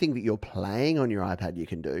 So anything that you're playing on your iPad, you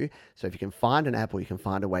can do. So if you can find an app or you can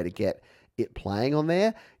find a way to get it playing on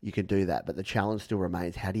there, you can do that. But the challenge still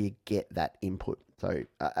remains, how do you get that input? So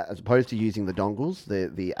as opposed to using the dongles,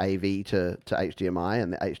 the AV to HDMI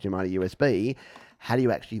and the HDMI to USB, how do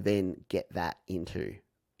you actually then get that into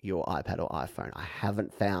your iPad or iPhone? I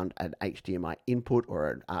haven't found an HDMI input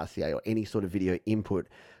or an RCA or any sort of video input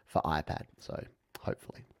for iPad. So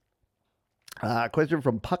hopefully. Question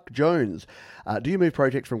from Puck Jones. Do you move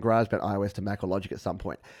projects from GarageBand iOS to Mac or Logic at some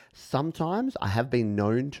point? Sometimes. I have been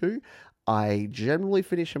known to. I generally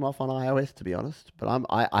finish them off on iOS, to be honest, but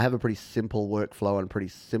I have a pretty simple workflow and pretty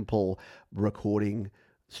simple recording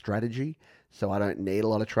strategy, so I don't need a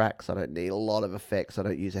lot of tracks, I don't need a lot of effects, I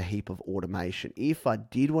don't use a heap of automation. If I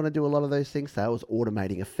did want to do a lot of those things, say I was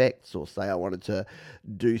automating effects, or say I wanted to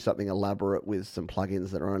do something elaborate with some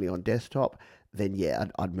plugins that are only on desktop, then yeah,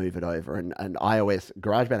 I'd move it over. And iOS,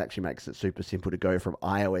 GarageBand actually makes it super simple to go from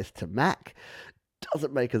iOS to Mac.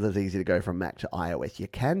 Doesn't make it as easy to go from Mac to iOS. You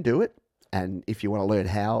can do it. And if you want to learn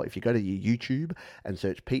how, if you go to your YouTube and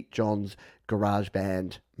search Pete Johns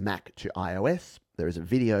GarageBand Mac to iOS, there is a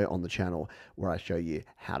video on the channel where I show you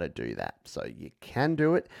how to do that. So you can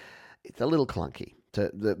do it. It's a little clunky. So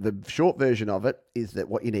the short version of it is that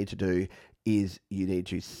what you need to do is you need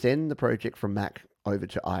to send the project from Mac over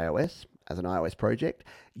to iOS as an iOS project.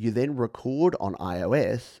 You then record on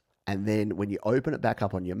iOS, and then when you open it back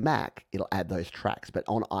up on your Mac, it'll add those tracks. But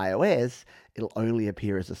on iOS, it'll only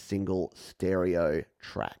appear as a single stereo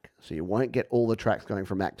track. So you won't get all the tracks going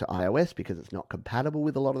from Mac to iOS because it's not compatible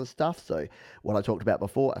with a lot of the stuff. So what I talked about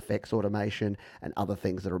before, effects automation and other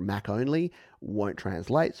things that are Mac only, won't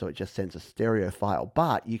translate. So it just sends a stereo file.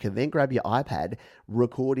 But you can then grab your iPad,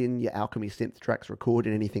 record in your Alchemy synth tracks, record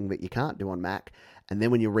in anything that you can't do on Mac. And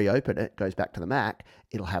then when you reopen it, it goes back to the Mac,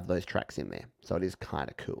 it'll have those tracks in there. So it is kind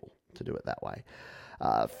of cool to do it that way.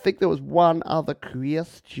 I think there was one other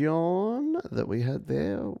question that we had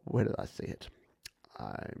there. Where did I see it?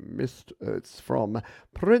 I missed. It's from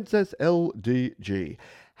Princess LDG.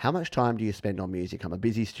 How much time do you spend on music? I'm a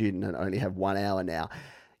busy student and only have 1 hour now.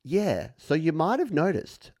 Yeah, so you might have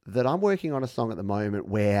noticed that I'm working on a song at the moment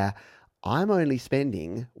where I'm only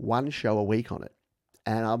spending 1 show a week on it.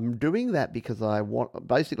 And I'm doing that because I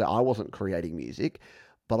wasn't creating music,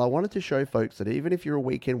 but I wanted to show folks that even if you're a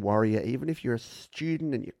weekend warrior, even if you're a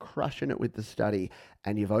student and you're crushing it with the study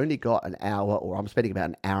and you've only got an hour, or I'm spending about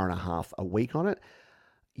an hour and a half a week on it,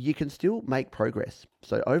 you can still make progress.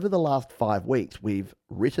 So over the last 5 weeks, we've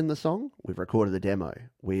written the song, we've recorded the demo,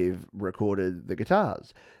 we've recorded the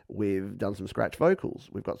guitars, we've done some scratch vocals,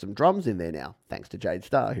 we've got some drums in there now, thanks to Jade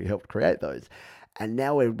Starr, who helped create those. And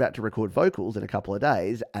now we're about to record vocals in a couple of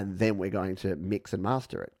days, and then we're going to mix and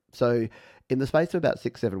master it. So in the space of about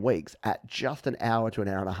 6-7 weeks, at just an hour to an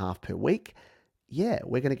hour and a half per week, yeah,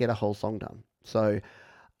 we're going to get a whole song done. So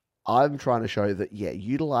I'm trying to show that, yeah,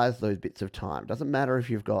 utilize those bits of time. Doesn't matter if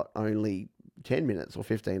you've got only 10 minutes or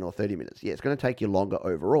 15 or 30 minutes. Yeah, it's going to take you longer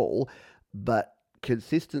overall, but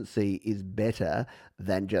consistency is better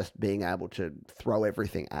than just being able to throw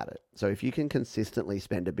everything at it. So if you can consistently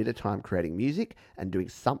spend a bit of time creating music and doing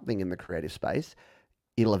something in the creative space,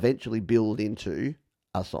 it'll eventually build into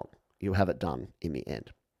a song. You'll have it done in the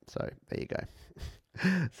end. So there you go.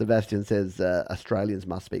 Sebastian says Australians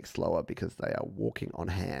must speak slower because they are walking on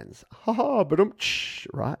hands. Ha ha, but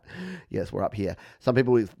right? Yes, we're up here. Some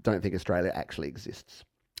people don't think Australia actually exists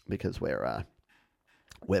because we're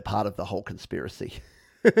part of the whole conspiracy.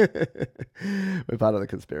 We're part of the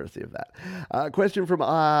conspiracy of that. Question from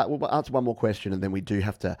we'll answer one more question, and then we do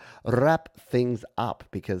have to wrap things up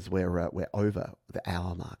because we're over the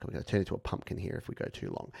hour mark. We're going to turn into a pumpkin here if we go too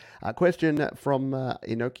long. Question from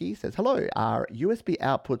Inoki says, "Hello, are USB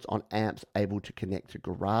outputs on amps able to connect to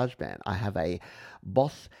GarageBand? I have a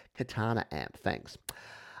Boss Katana amp. Thanks."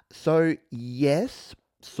 So yes,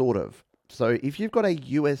 sort of. So if you've got a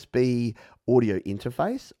USB audio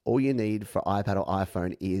interface, all you need for iPad or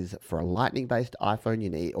iPhone is for a Lightning-based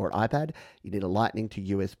iPhone or an iPad, you need a Lightning to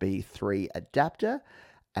USB 3 adapter.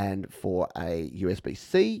 And for a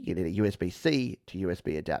USB-C, you need a USB-C to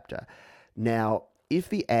USB adapter. Now, if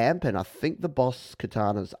the amp, and I think the Boss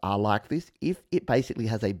Katanas are like this, if it basically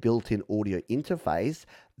has a built-in audio interface,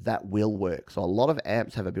 that will work. So a lot of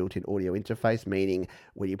amps have a built-in audio interface, meaning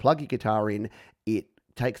when you plug your guitar in, it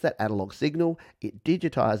takes that analog signal, it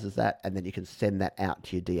digitizes that, and then you can send that out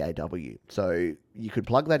to your DAW. So you could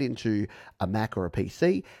plug that into a Mac or a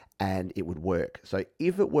PC and it would work. So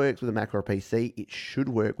if it works with a Mac or a PC, it should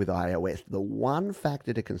work with iOS. The one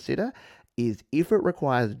factor to consider is if it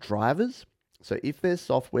requires drivers. So if there's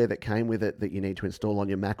software that came with it that you need to install on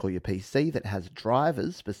your Mac or your PC that has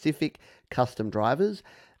drivers, specific custom drivers,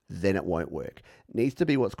 then it won't work. It needs to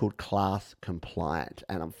be what's called class compliant.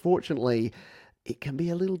 And unfortunately, it can be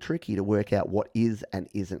a little tricky to work out what is and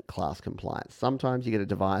isn't class compliant. Sometimes you get a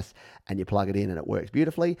device and you plug it in and it works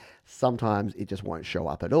beautifully. Sometimes it just won't show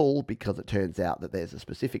up at all because it turns out that there's a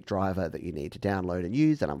specific driver that you need to download and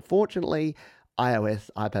use. And unfortunately, iOS,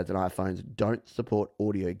 iPads, and iPhones don't support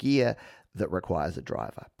audio gear that requires a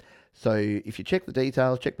driver. So if you check the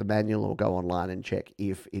details, check the manual, or go online and check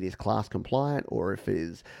if it is class compliant or if it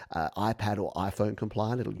is iPad or iPhone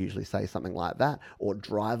compliant. It'll usually say something like that. Or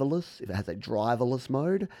driverless. If it has a driverless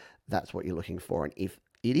mode, that's what you're looking for. And if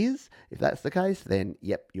that's the case, then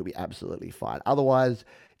yep, you'll be absolutely fine. Otherwise,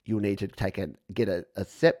 you'll need to get a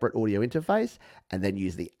separate audio interface and then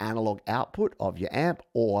use the analog output of your amp,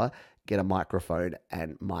 or get a microphone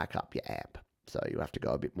and mic up your amp. So you have to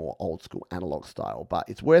go a bit more old school analog style, but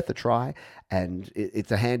it's worth a try, and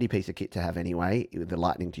it's a handy piece of kit to have anyway, with the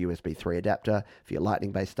Lightning to USB 3 adapter for your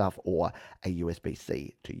Lightning based stuff, or a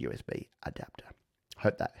USB-C to USB adapter.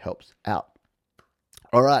 Hope that helps out.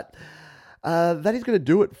 All right. That is going to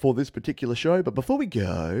do it for this particular show. But before we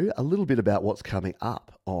go, a little bit about what's coming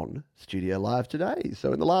up on Studio Live today.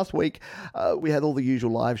 So in the last week, we had all the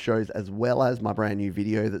usual live shows as well as my brand new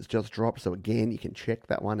video that's just dropped. So again, you can check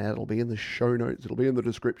that one out. It'll be in the show notes. It'll be in the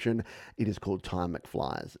description. It is called Time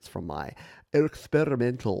McFlies. It's from my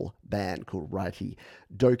experimental band called Righty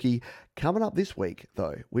Doki. Coming up this week,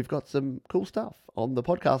 though, we've got some cool stuff on the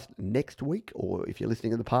podcast next week, or if you're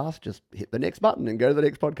listening in the past, just hit the next button and go to the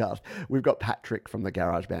next podcast. We've got Patrick from the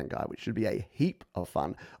GarageBand Guy, which should be a heap of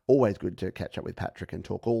fun. Always good to catch up with Patrick and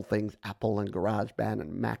talk all things Apple and GarageBand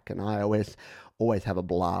and Mac and iOS. Always have a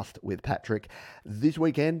blast with Patrick. This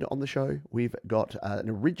weekend on the show, we've got an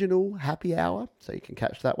original happy hour, so you can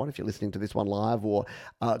catch that one if you're listening to this one live or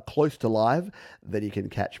close to live. Then you can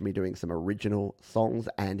catch me doing some original songs.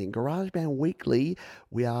 And in GarageBand Weekly,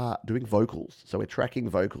 we are doing vocals. So we're tracking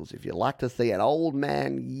vocals. If you like to see an old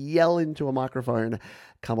man yell into a microphone,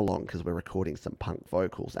 come along, because we're recording some punk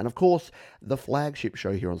vocals. And of course, the flagship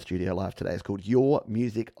show here on Studio Live today is called Your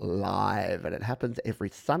Music Live, and it happens every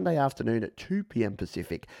Sunday afternoon at 2 p.m.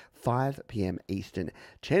 Pacific, 5 p.m. Eastern,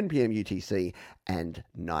 10 p.m. UTC, and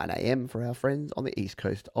 9 a.m. for our friends on the east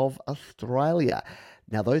coast of Australia.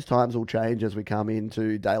 Now, those times will change as we come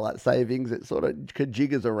into daylight savings. It sort of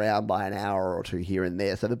jiggers around by an hour or two here and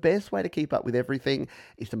there. So the best way to keep up with everything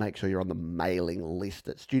is to make sure you're on the mailing list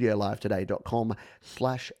at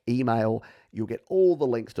studiolivetoday.com/email. You'll get all the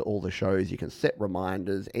links to all the shows. You can set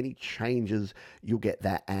reminders. Any changes, you'll get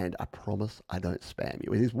that. And I promise I don't spam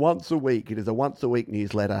you. It is once a week. It is a once a week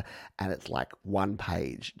newsletter, and it's like one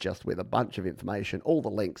page just with a bunch of information, all the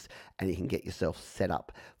links, and you can get yourself set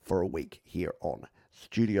up for a week here on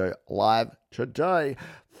Studio Live Today.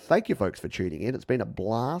 Thank you, folks, for tuning in. It's been a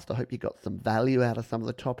blast. I hope you got some value out of some of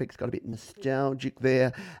the topics, got a bit nostalgic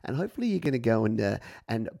there, and hopefully you're going to go and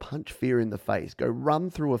punch fear in the face. Go run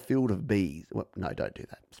through a field of bees. Well, no, don't do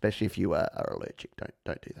that, especially if you are allergic.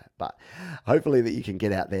 Don't do that. But hopefully that you can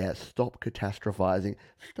get out there, stop catastrophizing,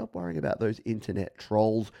 stop worrying about those internet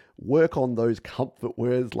trolls, work on those comfort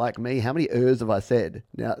words like me. How many ers have I said?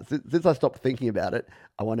 Now, since I stopped thinking about it,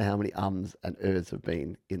 I wonder how many ums and ers have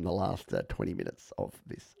been in the last 20 minutes of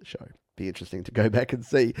this show. Be interesting to go back and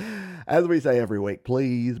see. As we say every week,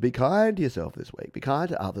 please be kind to yourself this week. Be kind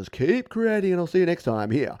to others. Keep creating, and I'll see you next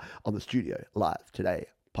time here on the Studio Live Today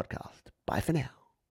podcast. Bye for now.